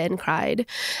person cried.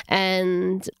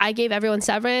 And I gave everyone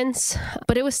severance,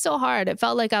 but it was still hard. It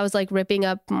felt like I was like ripping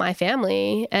up my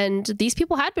family. And these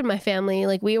people had been my family.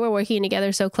 Like we were working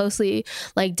together so closely,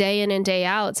 like day in and day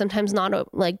out, sometimes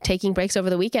not like taking breaks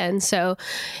over the weekend. So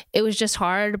it was just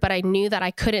hard, but I knew that I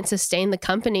couldn't sustain the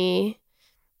company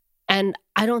and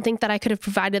I don't think that I could have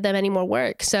provided them any more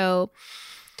work. So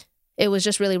it was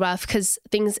just really rough because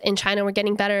things in China were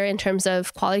getting better in terms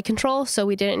of quality control. So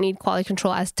we didn't need quality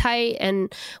control as tight.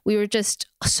 And we were just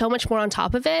so much more on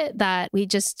top of it that we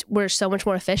just were so much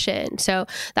more efficient. So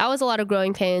that was a lot of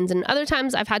growing pains. And other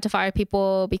times I've had to fire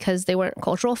people because they weren't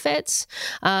cultural fits.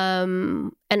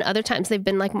 And other times they've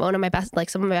been like one of my best, like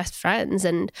some of my best friends.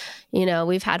 And, you know,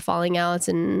 we've had falling outs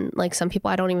and like some people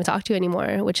I don't even talk to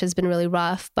anymore, which has been really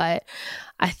rough. But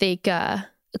I think,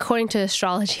 according to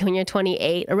astrology, when you're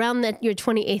 28, around your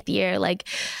 28th year, like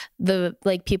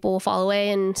people will fall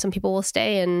away and some people will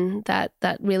stay. And that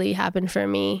really happened for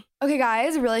me. Okay,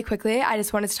 guys, really quickly, I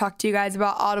just wanted to talk to you guys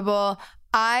about Audible.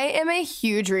 I am a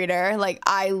huge reader. Like,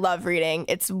 I love reading.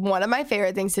 It's one of my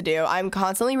favorite things to do. I'm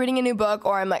constantly reading a new book,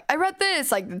 or I'm like, I read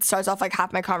this. Like, it starts off like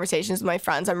half my conversations with my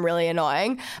friends. I'm really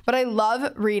annoying, but I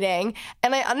love reading.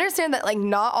 And I understand that, like,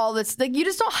 not all this, like, you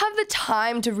just don't have the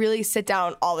time to really sit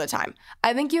down all the time.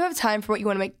 I think you have time for what you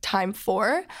want to make time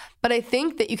for, but I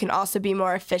think that you can also be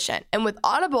more efficient. And with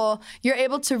Audible, you're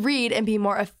able to read and be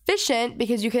more efficient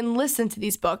because you can listen to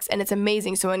these books, and it's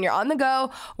amazing. So when you're on the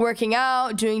go, working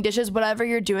out, doing dishes, whatever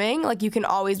you're doing, like, you can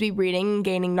always be reading and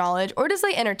gaining knowledge, or just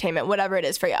like entertainment, whatever it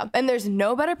is for you. And there's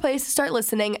no better place to start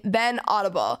listening than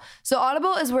Audible. So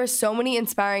Audible is where so many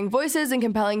inspiring voices and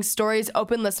compelling stories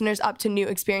open listeners up to new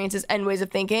experiences and ways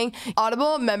of thinking.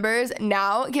 Audible members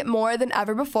now get more than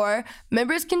ever before.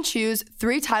 Members can choose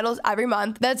 3 titles every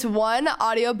month. That's 1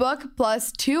 audiobook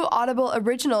plus 2 Audible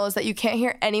originals that you can't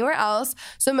hear anywhere else.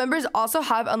 So members also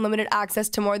have unlimited access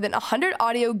to more than 100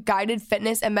 audio guided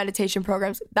fitness and meditation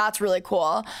programs. That's really cool.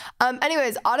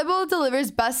 Anyways, Audible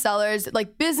delivers bestsellers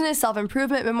like business,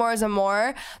 self-improvement, memoirs, and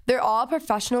more. They're all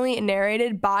professionally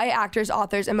narrated by actors,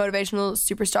 authors, and motivational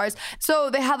superstars. So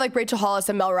they have like Rachel Hollis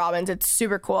and Mel Robbins. It's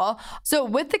super cool. So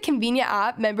with the convenient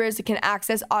app, members can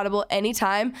access Audible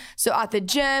anytime. So at the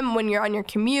gym, when you're on your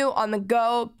commute, on the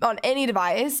go, on any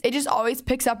device, it just always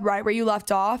picks up right where you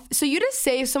left off. So you just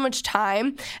save so much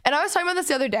time. And I was talking about this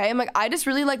the other day. I'm like, I just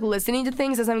really like listening to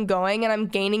things as I'm going and I'm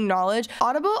gaining knowledge.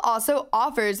 Audible also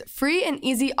offers free and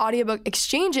easy audiobook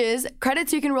exchanges,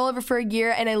 credits you can roll over for a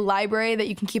year, and a library that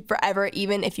you can keep forever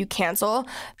even if you cancel.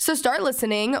 So start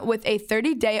listening with a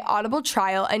 30-day Audible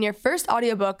trial, and your first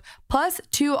audiobook plus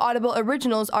 2 Audible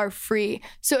originals are free.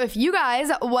 So if you guys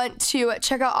want to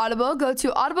check out Audible, go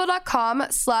to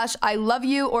audible.com/I love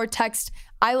you or text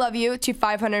I love you to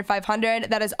 500-500.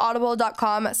 That is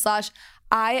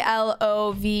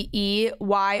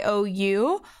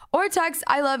audible.com/ILOVEYOU, or text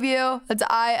I love you. That's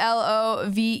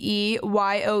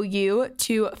ILOVEYOU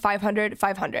to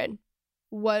 500-500.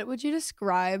 What would you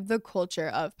describe the culture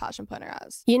of Passion Planner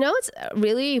as? You know, it's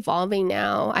really evolving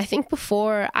now. I think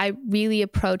before I really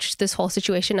approached this whole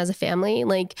situation as a family,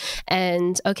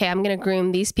 and okay, I'm going to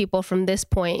groom these people from this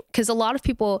point. Because a lot of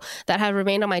people that have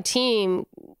remained on my team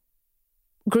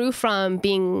grew from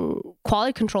being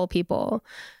quality control people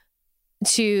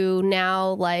to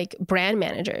now like brand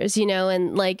managers,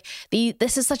 and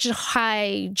this is such a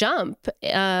high jump.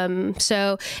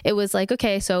 So it was like,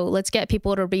 okay, so let's get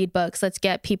people to read books. Let's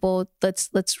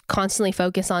constantly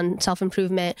focus on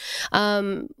self-improvement.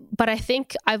 But I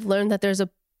think I've learned that there's a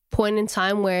point in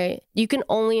time where you can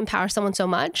only empower someone so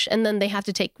much, and then they have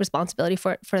to take responsibility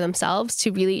for themselves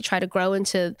to really try to grow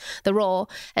into the role.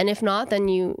 And if not, then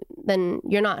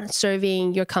you're not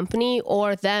serving your company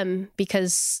or them,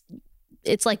 because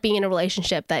it's like being in a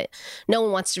relationship that no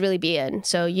one wants to really be in.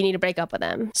 So you need to break up with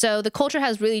them. So the culture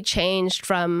has really changed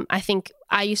from, I think,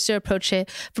 I used to approach it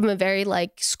from a very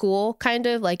like school kind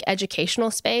of like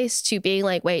educational space to being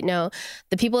like, wait, no,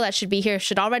 the people that should be here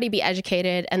should already be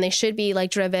educated and they should be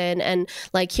like driven. And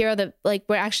like, here are the, like,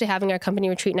 we're actually having our company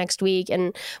retreat next week.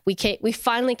 And we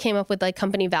finally came up with like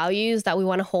company values that we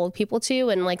want to hold people to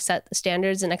and like set the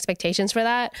standards and expectations for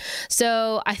that.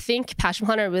 So I think Passion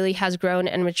Planner really has grown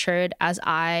and matured as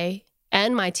I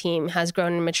and my team has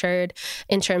grown and matured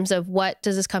in terms of what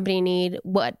does this company need,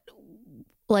 what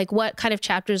kind of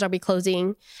chapters are we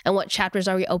closing and what chapters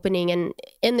are we opening? And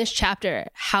in this chapter,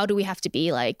 how do we have to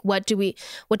be? Like, what do we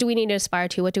need to aspire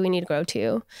to? What do we need to grow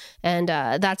to? And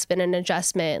that's been an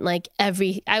adjustment. Like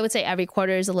I would say every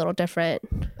quarter is a little different.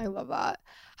 I love that.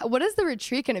 What is the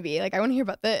retreat going to be? Like, I want to hear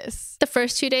about this. The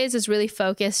first 2 days is really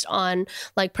focused on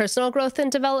like personal growth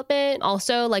and development.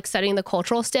 Also like setting the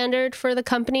cultural standard for the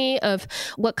company of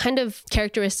what kind of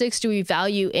characteristics do we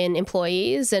value in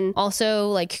employees, and also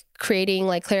like creating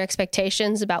like clear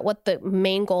expectations about what the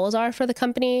main goals are for the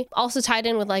company. Also tied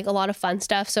in with like a lot of fun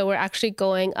stuff. So we're actually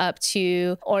going up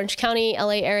to Orange County,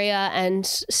 LA area and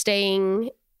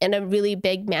staying in a really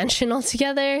big mansion all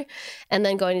together, and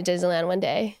then going to Disneyland one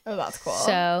day. Oh, that's cool.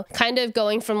 So kind of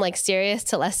going from like serious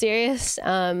to less serious.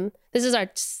 This is our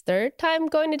third time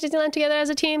going to Disneyland together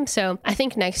as a team. So I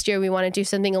think next year we want to do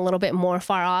something a little bit more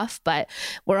far off, but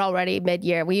we're already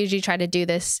mid-year. We usually try to do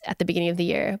this at the beginning of the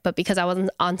year, but because I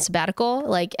wasn't on sabbatical,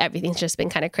 like everything's just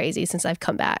been kind of crazy since I've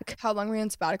come back. How long were you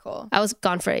on sabbatical? I was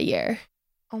gone for a year.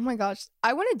 Oh my gosh.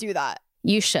 I want to do that.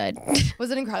 You should.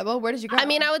 Was it incredible? Where did you go? I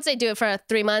mean, I would say do it for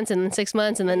 3 months and then 6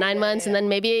 months and then 9 months and then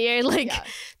maybe a year. Like,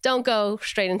 don't go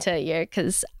straight into a year,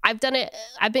 because I've done it.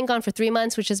 I've been gone for 3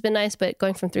 months, which has been nice, but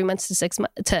going from 3 months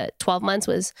to 12 months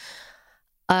was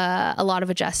a lot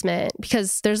of adjustment,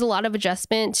 because there's a lot of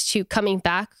adjustment to coming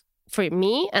back for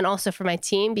me and also for my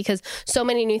team, because so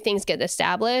many new things get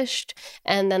established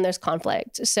and then there's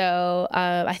conflict. So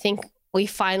I think we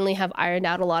finally have ironed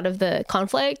out a lot of the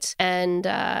conflict, and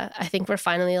I think we're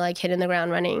finally like hitting the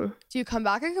ground running. Do you come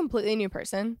back a completely new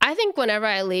person? I think whenever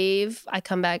I leave, I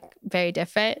come back very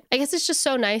different. I guess it's just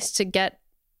so nice to get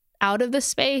out of the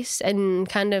space and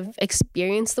kind of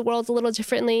experience the world a little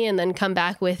differently, and then come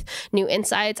back with new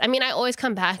insights. I mean, I always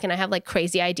come back and I have like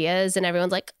crazy ideas and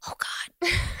everyone's like, oh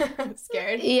God.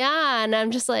 Scared? Yeah. And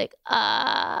I'm just like,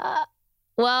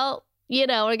 well, you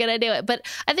know, we're going to do it. But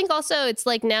I think also it's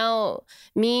like now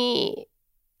me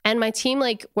and my team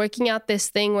like working out this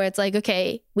thing where it's like,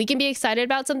 okay, we can be excited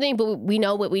about something, but we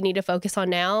know what we need to focus on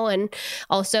now. And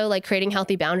also like creating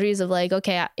healthy boundaries of like,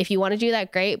 okay, if you want to do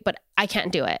that, great, but I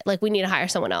can't do it. Like we need to hire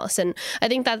someone else. And I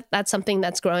think that that's something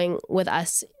that's growing with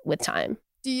us with time.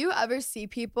 Do you ever see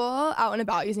people out and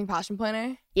about using Passion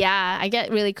Planner? Yeah, I get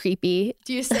really creepy.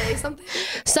 Do you say something?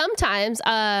 Sometimes,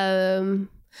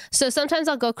 so sometimes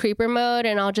I'll go creeper mode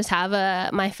and I'll just have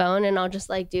my phone and I'll just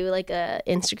like do like a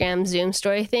Instagram Zoom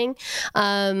story thing,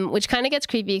 which kind of gets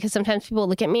creepy because sometimes people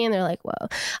look at me and they're like, whoa.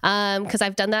 Because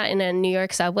I've done that in a New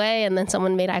York subway and then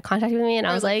someone made eye contact with me and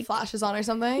I was like, flashes on or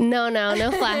something? No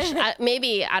flash.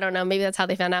 I don't know. Maybe that's how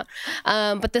they found out.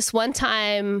 But this one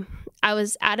time I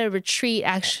was at a retreat,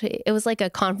 actually. It was like a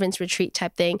conference retreat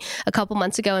type thing a couple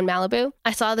months ago in Malibu.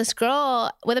 I saw this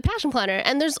girl with a Passion Planner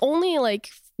and there's only like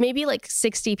maybe like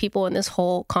 60 people in this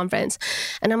whole conference.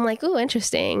 And I'm like, ooh,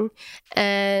 interesting.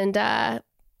 And I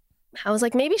was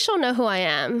like, maybe she'll know who I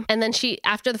am. And then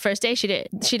after the first day, she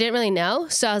didn't really know.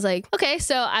 So I was like, okay.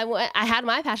 So I had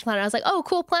my Passion Planner. I was like, oh,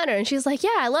 cool planner. And she's like,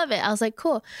 yeah, I love it. I was like,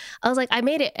 cool. I was like, I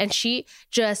made it. And she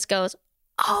just goes,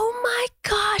 oh my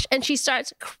gosh. And she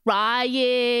starts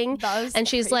crying. And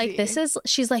she's crazy. like,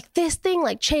 she's like, this thing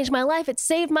like changed my life. It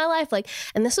saved my life. Like,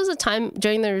 and this was a time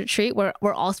during the retreat where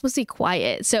we're all supposed to be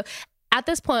quiet. So at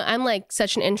this point, I'm like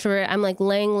such an introvert. I'm like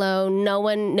laying low. No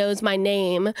one knows my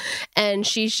name. And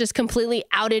she's just completely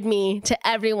outed me to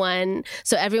everyone.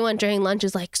 So everyone during lunch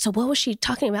is like, so what was she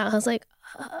talking about? I was like,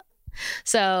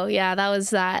 So yeah, that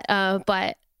was that.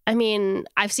 But I mean,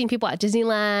 I've seen people at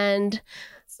Disneyland.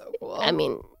 So cool. I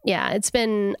mean, yeah,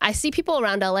 I see people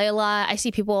around LA a lot. I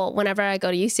see people whenever I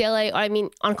go to UCLA, or I mean,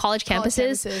 on college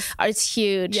campuses. It's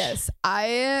huge. Yes.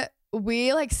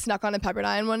 We like snuck on a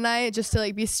Pepperdine one night just to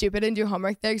like be stupid and do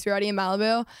homework there because we were already in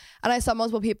Malibu, and I saw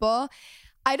multiple people.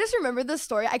 I just remembered this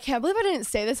story. I can't believe I didn't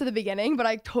say this at the beginning, but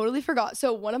I totally forgot.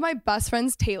 So one of my best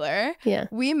friends, Taylor,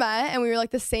 we met and we were like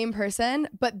the same person,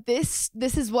 but this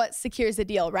is what secures the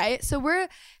deal, right? So we're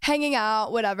hanging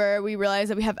out, whatever. We realized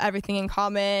that we have everything in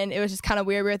common. It was just kind of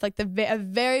weird. We're at like a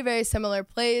very, very similar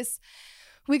place.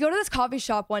 we go to this coffee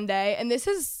shop one day, and this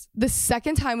is the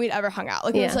second time we'd ever hung out.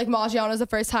 Like, it was like Maggiano's the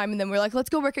first time, and then we're like, let's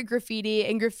go work at Graffiti.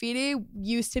 And Graffiti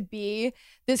used to be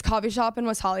this coffee shop in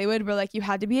West Hollywood where like you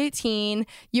had to be 18,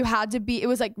 it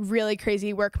was like really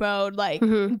crazy work mode. Like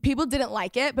people didn't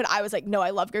like it, but I was like, no, I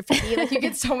love Graffiti. Like, you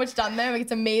get so much done there. Like,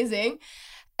 it's amazing.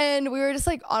 And we were just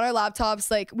like on our laptops,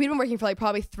 like we'd been working for like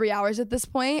probably 3 hours at this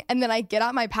point. And then I get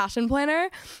out my passion planner,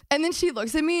 and then she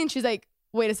looks at me and she's like,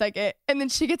 wait a second. And then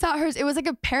she gets out hers. It was like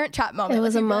a parent chat moment. It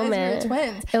was a moment. We were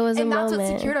twins. It was a moment. And that's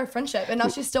what secured our friendship. And now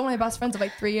she's still one of my best friends of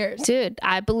like 3 years. Dude,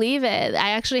 I believe it.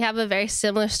 I actually have a very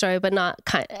similar story, but not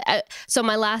so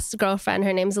my last girlfriend,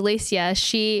 her name's Alicia.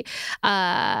 She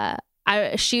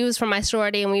was from my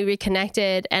sorority, and we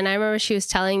reconnected. And I remember she was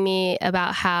telling me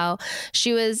about how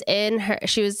she was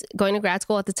going to grad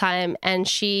school at the time, and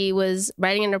she was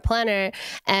writing in her planner,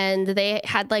 and they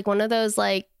had like one of those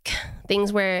like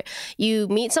things where you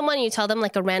meet someone and you tell them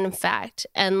like a random fact,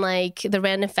 and like the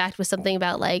random fact was something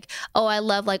about like, oh, I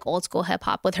love like old school hip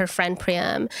hop, with her friend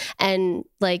Priam, and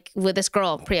like with this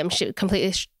girl Priam, she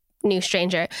completely new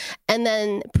stranger. And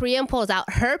then Priam pulls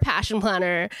out her passion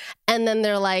planner, and then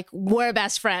they're like, we're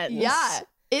best friends. Yeah,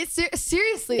 it's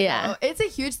seriously though, it's a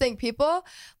huge thing. People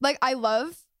like, I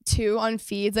love too on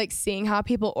feeds, like seeing how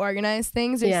people organize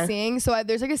things, or seeing, so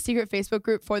there's like a secret Facebook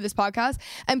group for this podcast,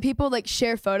 and people like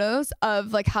share photos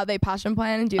of like how they passion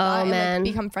plan and do that, and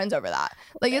like become friends over that.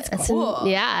 Like, it's cool.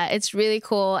 It's really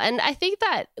cool. And I think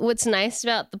that what's nice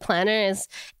about the planner is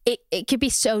it could be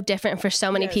so different for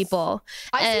so many people.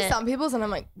 I see some people's and I'm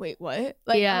like, wait, what?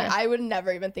 Like, I would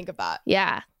never even think of that.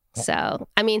 Yeah. So,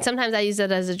 I mean, sometimes I use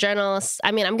it as a journal.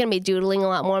 I mean, I'm going to be doodling a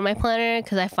lot more in my planner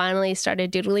because I finally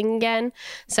started doodling again.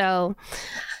 So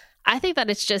I think that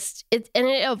it's just, and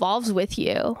it evolves with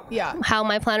you. Yeah. How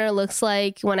my planner looks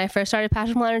like when I first started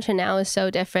Passion Planner to now is so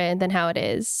different than how it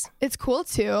is. It's cool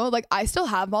too. Like, I still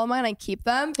have all mine. I keep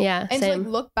them. Yeah. And same. to like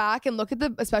look back and look at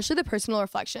especially the personal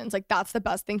reflections, like that's the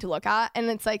best thing to look at. And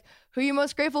it's like, who are you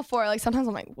most grateful for? Like, sometimes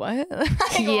I'm like, what? Like,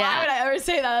 why would I ever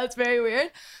say that? That's very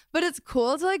weird. But it's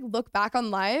cool to like look back on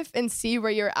life and see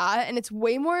where you're at. And it's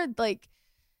way more like,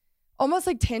 almost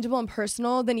like tangible and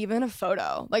personal than even a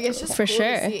photo. Like, it's just for cool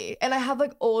sure to see. And I have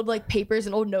like old like papers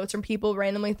and old notes from people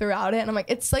randomly throughout it, and I'm like,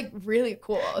 it's like really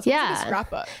cool. It's like a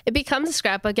scrapbook. It becomes a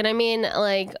scrapbook. And I mean,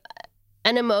 like,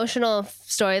 an emotional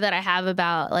story that I have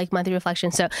about like monthly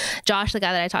reflection. So Josh, the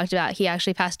guy that I talked about, he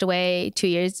actually passed away 2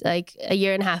 years, like a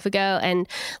year and a half ago, and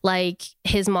like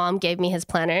his mom gave me his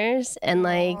planners, and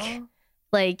like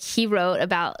he wrote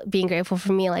about being grateful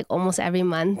for me like almost every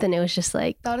month, and it was just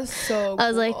like, that is so cool. I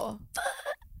was like,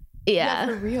 yeah,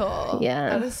 for real. Yeah,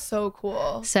 that is so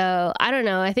cool. So I don't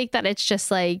know, I think that it's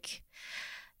just like,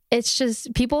 it's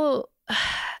just people,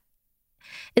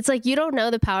 it's like you don't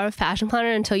know the power of Passion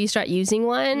Planner until you start using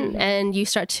one, and you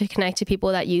start to connect to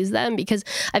people that use them, because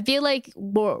I feel like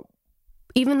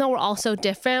even though we're all so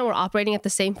different, we're operating at the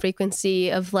same frequency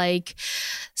of like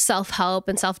self-help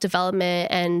and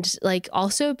self-development, and like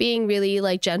also being really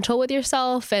like gentle with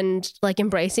yourself and like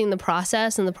embracing the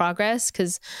process and the progress,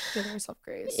 because giving yourself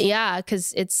grace. Yeah,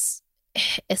 because it's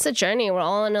a journey. We're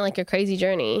all on like a crazy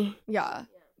journey. Yeah.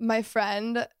 My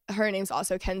friend, her name's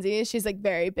also Kenzie. She's like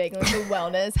very big in like the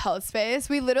wellness health space.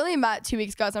 We literally met 2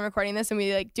 weeks ago as I'm recording this, and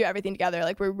we like do everything together.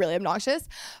 Like, we're really obnoxious.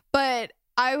 But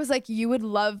I was like, you would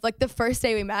love, like the first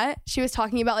day we met, she was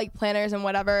talking about like planners and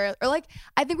whatever, or like,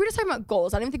 I think we were just talking about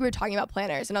goals. I didn't think we were talking about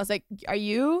planners. And I was like,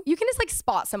 you can just like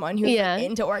spot someone who's like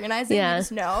into organizing. You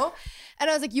just know. And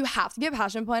I was like, you have to get a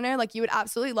passion planner. Like, you would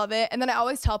absolutely love it. And then I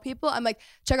always tell people, I'm like,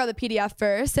 check out the PDF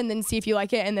first and then see if you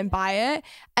like it and then buy it.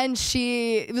 And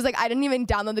she was like, I didn't even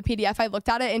download the PDF. I looked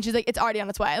at it and she's like, it's already on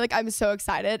its way. Like, I'm so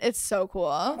excited. It's so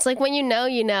cool. It's like when you know,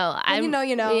 you know. When you know,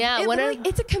 you know. Yeah.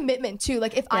 It's a commitment too.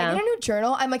 Like, if I get a new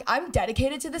journal, I'm like, I'm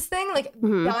dedicated to this thing. Like,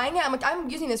 buying it, I'm like,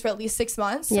 I'm using this for at least 6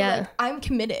 months. So like, I'm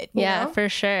committed. You know? For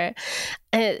sure.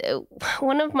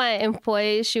 One of my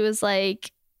employees, she was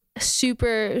like,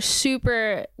 super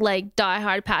like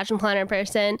diehard passion planner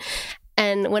person,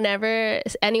 and whenever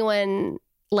anyone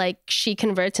like she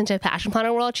converts into a passion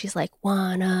planner world, she's like,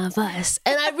 one of us.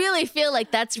 And I really feel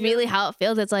like that's really how it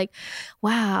feels. It's like,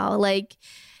 wow, like,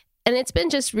 and it's been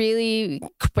just really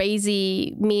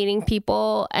crazy meeting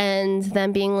people and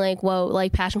them being like, whoa,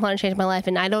 like passion planner changed my life.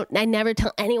 And I never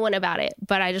tell anyone about it,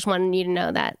 but I just wanted you to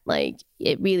know that like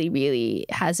it really, really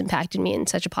has impacted me in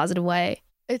such a positive way.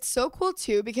 It's so cool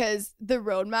too, because the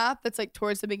roadmap that's like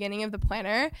towards the beginning of the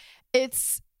planner,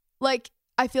 it's like,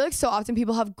 I feel like so often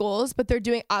people have goals, but they're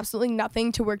doing absolutely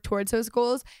nothing to work towards those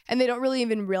goals, and they don't really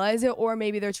even realize it, or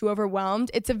maybe they're too overwhelmed.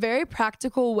 It's a very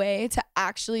practical way to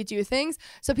actually do things.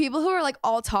 So people who are like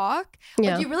all talk,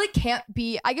 like you really can't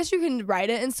be, I guess you can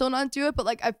write it and still not do it, but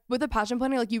like with a passion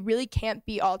planner, like you really can't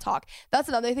be all talk. That's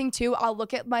another thing too. I'll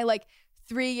look at my like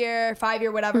 3-year,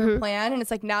 5-year, whatever plan, and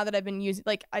it's like now that I've been using,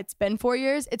 like it's been 4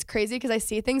 years, it's crazy because I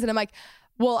see things and I'm like,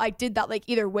 well, I did that like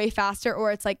either way faster,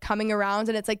 or it's like coming around,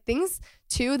 and it's like things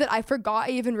too that I forgot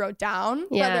I even wrote down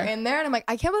that are in there, and I'm like,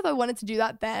 I can't believe I wanted to do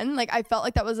that then. Like I felt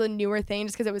like that was a newer thing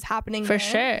just because it was happening for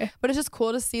then. sure. But it's just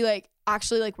cool to see like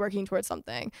actually like working towards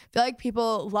something. I feel like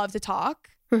people love to talk.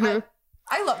 I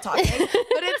love talking,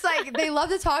 but it's like they love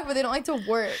to talk, but they don't like to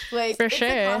work. Like for it's sure.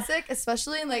 a classic,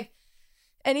 especially in like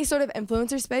any sort of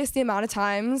influencer space, the amount of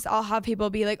times I'll have people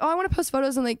be like, oh, I want to post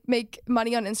photos and like make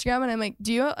money on Instagram. And I'm like,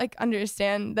 do you like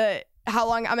understand that how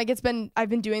long I'm like, I've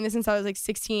been doing this since I was like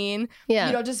 16. Yeah.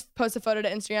 You don't just post a photo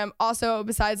to Instagram. Also,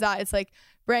 besides that, it's like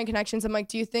brand connections. I'm like,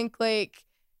 do you think like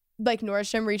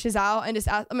Nordstrom reaches out and just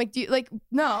ask, I'm like, do you like,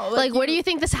 no. Like where do you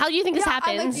think this, how do you think this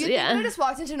happens? I'm like, do you think I just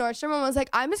walked into Nordstrom and was like,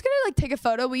 I'm just gonna like take a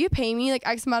photo, will you pay me like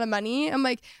X amount of money? I'm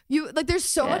like, you like, there's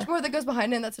so much more that goes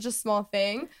behind it, and that's such a small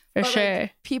thing. For but, sure.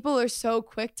 Like, people are so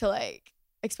quick to like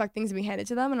expect things to be handed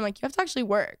to them, and I'm like, you have to actually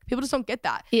work. People just don't get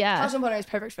that. Passion planner is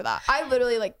perfect for that. I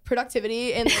literally like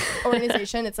productivity and like,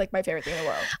 organization. It's like my favorite thing in the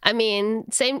world. I mean,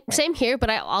 same here,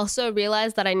 but I also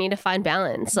realized that I need to find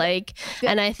balance. Like,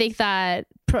 and I think that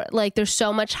like there's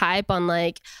so much hype on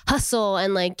like hustle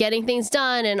and like getting things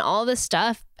done and all this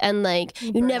stuff, and like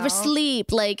you never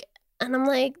sleep, like. And I'm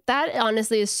like, that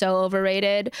honestly is so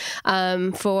overrated.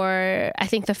 For I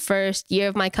think the first year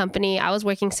of my company, I was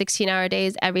working 16-hour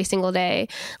days every single day,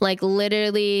 like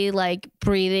literally like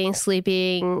breathing,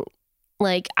 sleeping.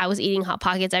 Like I was eating Hot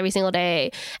Pockets every single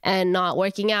day and not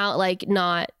working out, like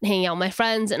not hanging out with my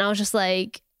friends. And I was just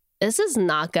like, this is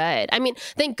not good. I mean,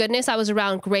 thank goodness I was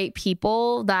around great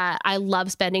people that I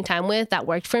love spending time with that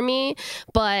worked for me.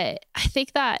 But I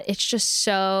think that it's just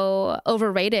so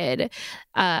overrated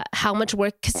how much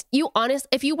work, because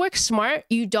if you work smart,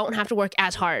 you don't have to work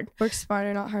as hard. Work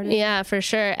smarter, not harder. Yeah, for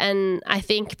sure. And I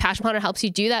think Passion Planner helps you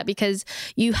do that, because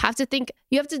you have to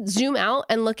zoom out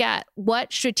and look at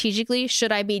what strategically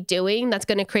should I be doing that's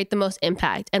going to create the most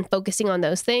impact, and focusing on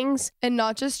those things. And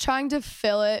not just trying to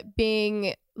fill it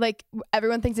being like,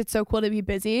 everyone thinks it's so cool to be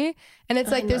busy, and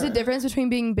it's like there's a difference between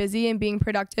being busy and being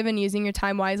productive and using your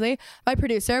time wisely. My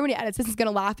producer, when he edits this, is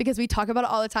gonna laugh because we talk about it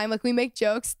all the time. Like we make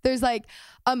jokes. There's like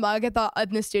a mug in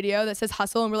the studio that says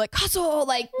hustle, and we're like, hustle,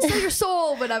 like sell your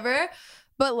soul, whatever.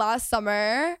 But last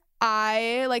summer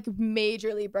I like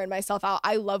majorly burned myself out.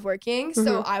 I love working,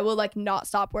 so I will like not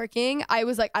stop working. I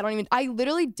was like, I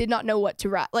literally did not know what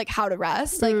to how to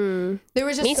rest. Like there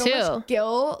was just much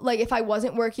guilt. Like if I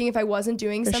wasn't working, if I wasn't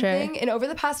doing something. And over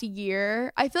the past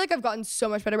year, I feel like I've gotten so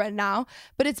much better right now,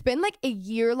 but it's been like a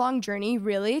year-long journey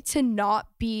really to not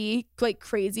be like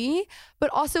crazy.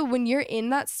 But also when you're in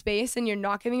that space and you're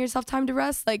not giving yourself time to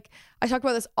rest, like I talk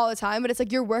about this all the time, but it's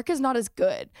like your work is not as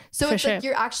good. So it's like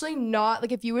you're actually not,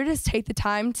 like if you were to just take the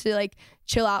time to like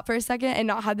chill out for a second and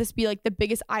not have this be like the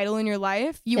biggest idol in your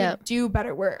life, you would do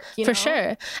better work. You know? For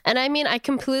sure. And I mean, I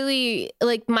completely,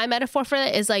 like my metaphor for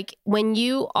that is like when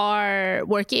you are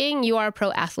working, you are a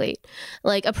pro athlete.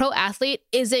 Like a pro athlete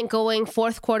isn't going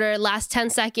fourth quarter, last 10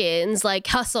 seconds, like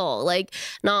hustle. Like,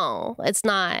 no, it's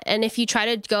not. And if you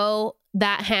try to go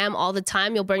that ham all the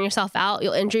time, you'll burn yourself out.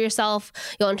 You'll injure yourself.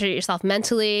 You'll injure yourself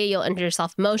mentally. You'll injure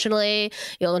yourself emotionally.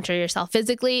 You'll injure yourself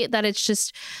physically. That it's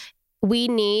just, we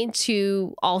need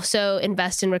to also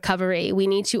invest in recovery. We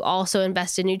need to also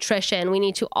invest in nutrition. We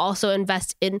need to also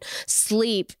invest in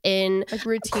sleep, in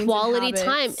like quality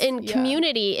time, in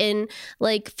community, in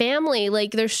like family.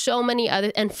 Like there's so many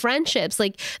other, and friendships.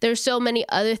 Like there's so many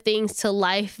other things to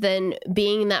life than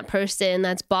being that person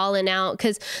that's balling out.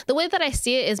 Because the way that I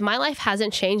see it is my life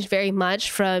hasn't changed very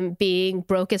much from being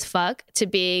broke as fuck to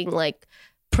being like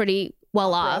pretty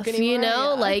well off, you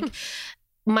know? Like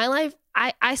my life,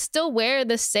 I still wear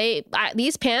the same,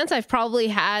 these pants I've probably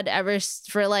had ever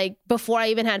for like before I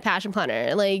even had Passion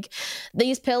Planner. Like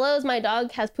these pillows, my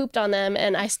dog has pooped on them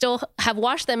and I still have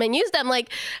washed them and used them.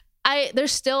 Like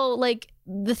there's still like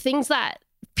the things that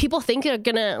people think are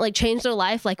gonna like change their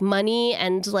life, like money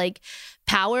and like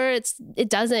power. It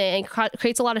doesn't. It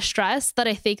creates a lot of stress. That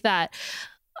I think that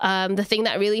the thing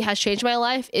that really has changed my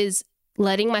life is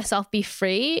letting myself be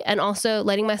free and also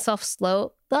letting myself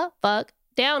slow the fuck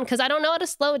down because I don't know how to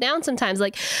slow down sometimes.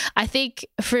 Like, I think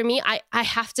for me, I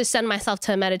have to send myself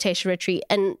to a meditation retreat,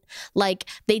 and like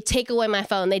they take away my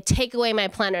phone, they take away my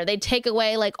planner, they take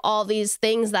away like all these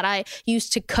things that I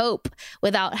used to cope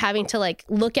without having to like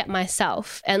look at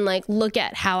myself and like look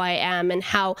at how I am and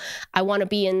how I want to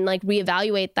be and like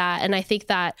reevaluate that. And I think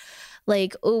that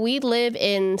like we live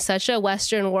in such a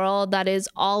Western world that is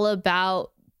all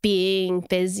about being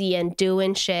busy and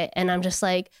doing shit. And I'm just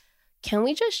like, can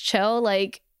we just chill?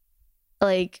 Like,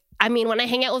 I mean, when I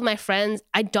hang out with my friends,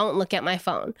 I don't look at my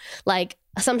phone. Like,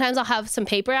 sometimes I'll have some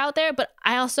paper out there, but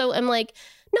I also am like,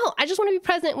 no, I just want to be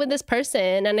present with this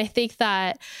person. And I think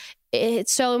that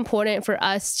it's so important for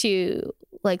us to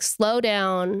like slow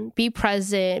down, be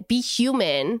present, be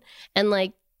human, and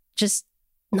like just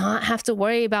not have to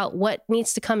worry about what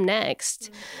needs to come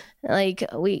next. Like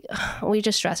we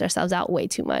just stress ourselves out way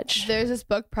too much. There's this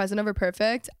book, Present Over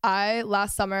Perfect.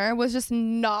 Last summer was just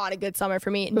not a good summer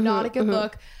for me. Not a good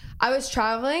book. I was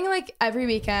traveling like every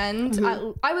weekend. I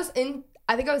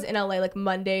think I was in LA like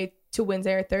Monday to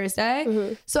Wednesday or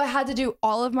Thursday. So I had to do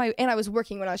all of and I was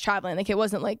working when I was traveling. Like it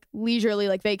wasn't like leisurely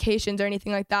like vacations or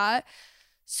anything like that.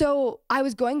 So I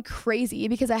was going crazy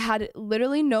because I had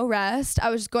literally no rest.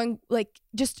 I was going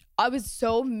I was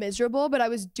so miserable, but I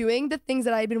was doing the things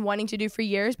that I had been wanting to do for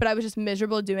years, but I was just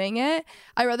miserable doing it.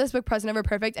 I read this book, Present Over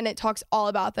Perfect, and it talks all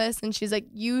about this. And she's like,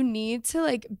 you need to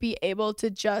like be able to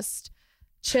just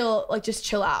chill, like just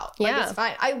chill out. Like it's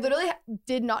fine. I literally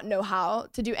did not know how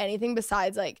to do anything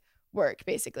besides like work,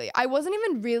 basically. I wasn't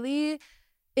even really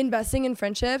investing in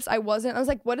friendships. I was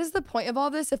like, what is the point of all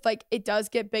this if like it does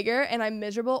get bigger and I'm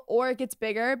miserable, or it gets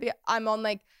bigger, I'm on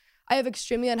like, I have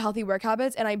extremely unhealthy work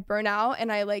habits and I burn out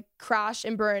and I like crash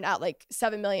and burn at like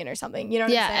 7 million or something, you know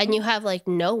what I'm saying? Yeah, and you have like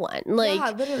no one. Like,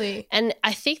 yeah, literally. And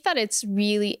I think that it's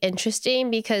really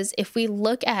interesting because if we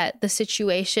look at the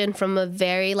situation from a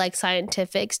very like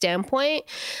scientific standpoint,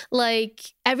 like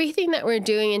everything that we're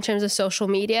doing in terms of social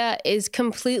media is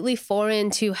completely foreign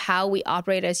to how we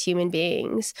operate as human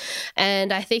beings.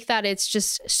 And I think that it's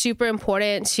just super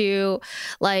important to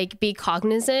like be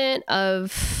cognizant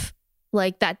of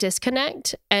like that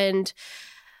disconnect and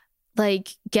like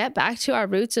get back to our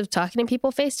roots of talking to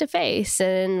people face to face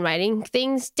and writing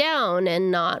things down and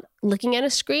not looking at a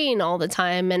screen all the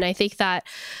time. And I think that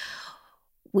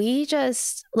we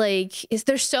just like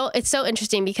it's so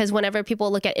interesting because whenever people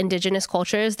look at indigenous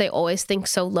cultures, they always think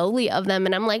so lowly of them.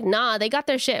 And I'm like, nah, they got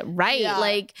their shit right. Yeah.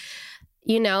 Like,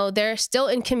 you know, they're still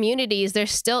in communities. They're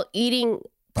still eating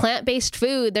plant-based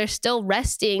food. They're still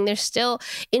resting. They're still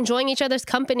enjoying each other's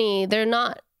company. They're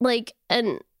not like,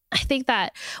 and I think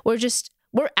that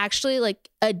we're actually like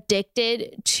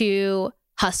addicted to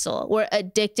hustle. We're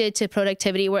addicted to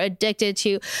productivity. We're addicted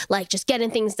to like just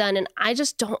getting things done. And I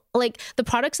just don't like the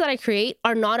products that I create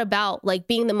are not about like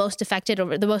being the most effective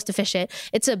or the most efficient.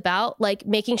 It's about like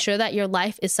making sure that your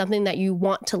life is something that you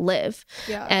want to live.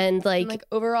 Yeah. And like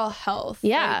overall health.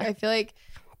 Yeah. Like, I feel like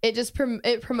it just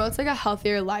it promotes like a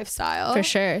healthier lifestyle. For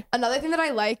sure. Another thing that I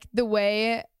like the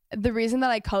reason that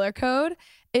I color code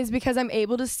is because I'm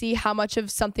able to see how much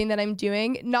of something that I'm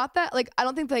doing. Not that like, I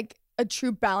don't think like a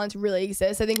true balance really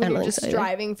exists. I think when you're just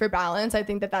striving for balance, I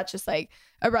think that that's just like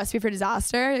a recipe for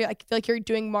disaster. I feel like you're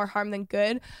doing more harm than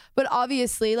good. But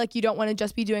obviously like you don't want to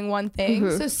just be doing one thing.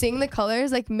 So seeing the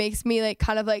colors like makes me like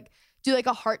kind of like do like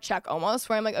a heart check almost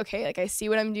where I'm like, okay, like I see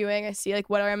what I'm doing. I see like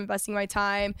what I'm investing my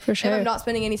time. For sure. If I'm not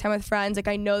spending any time with friends, like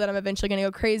I know that I'm eventually going to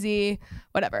go crazy,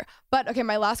 whatever. But okay,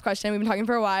 my last question, we've been talking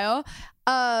for a while.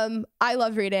 I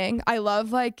love reading. I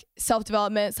love like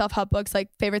self-development, self-help books, like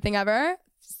favorite thing ever.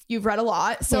 You've read a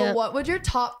lot. So what would your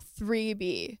top 3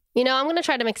 be? You know, I'm going to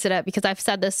try to mix it up because I've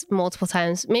said this multiple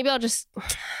times. Maybe I'll just,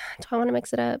 do I want to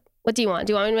mix it up? What do you want?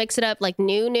 Do you want me to mix it up like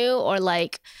new or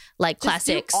like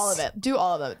classics? Do all of it. Do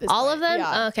all of it. All of them?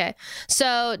 Yeah. Okay.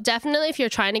 So definitely if you're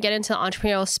trying to get into the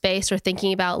entrepreneurial space or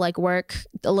thinking about like work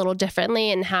a little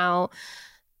differently and how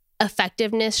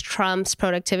effectiveness trumps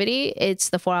productivity, it's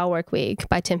The 4-Hour Work Week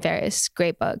by Tim Ferriss.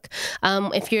 Great book.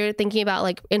 If you're thinking about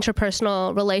like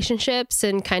interpersonal relationships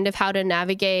and kind of how to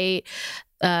navigate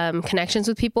connections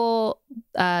with people,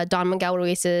 Don Miguel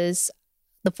Ruiz's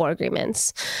The 4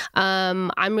 Agreements.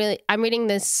 I'm reading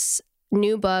this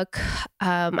new book.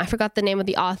 I forgot the name of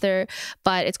the author,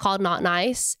 but it's called Not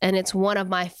Nice, and it's one of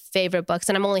my favorite books,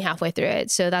 and I'm only halfway through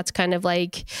it. So that's kind of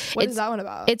like, what is that one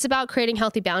about? It's about creating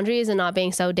healthy boundaries and not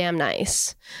being so damn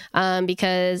nice.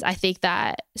 Because I think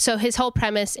that, so his whole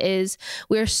premise is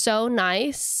we're so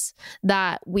nice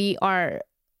that we are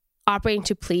operating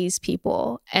to please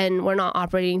people, and we're not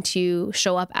operating to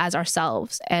show up as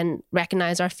ourselves and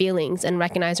recognize our feelings and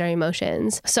recognize our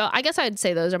emotions. So I guess I'd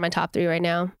say those are my top 3 right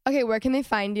now. Okay, where can they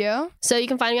find you? So you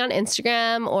can find me on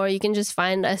Instagram, or you can just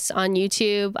find us on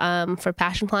YouTube for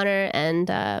Passion Planner. And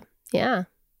yeah,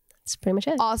 that's pretty much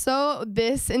it. Also,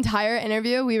 this entire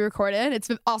interview we recorded. It's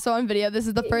also on video. This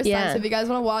is the first time. So if you guys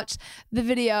want to watch the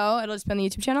video, it'll just be on the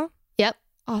YouTube channel. Yep.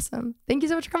 Awesome. Thank you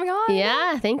so much for coming on.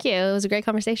 Yeah, thank you. It was a great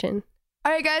conversation.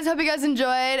 All right, guys. Hope you guys enjoyed.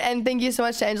 And thank you so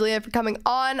much to Angelia for coming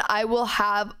on. I will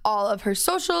have all of her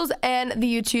socials and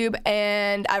the YouTube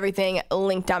and everything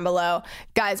linked down below.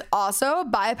 Guys, also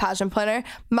buy a passion planner.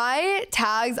 My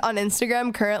tags on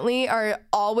Instagram currently are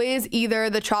always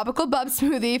either the tropical bub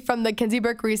smoothie from the Kinsey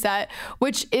Burke reset,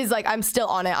 which is like, I'm still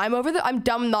on it. I'm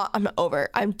done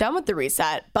with the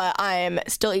reset, but I'm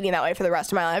still eating that way for the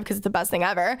rest of my life because it's the best thing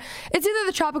ever. It's either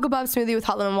the tropical bub smoothie with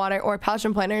hot lemon water or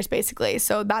passion planners, basically.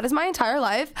 So that is my entire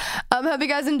life. Hope you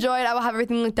guys enjoyed. I will have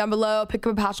everything linked down below. Pick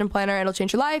up a passion planner. It'll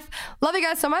change your life. Love you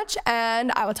guys so much,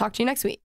 and I will talk to you next week.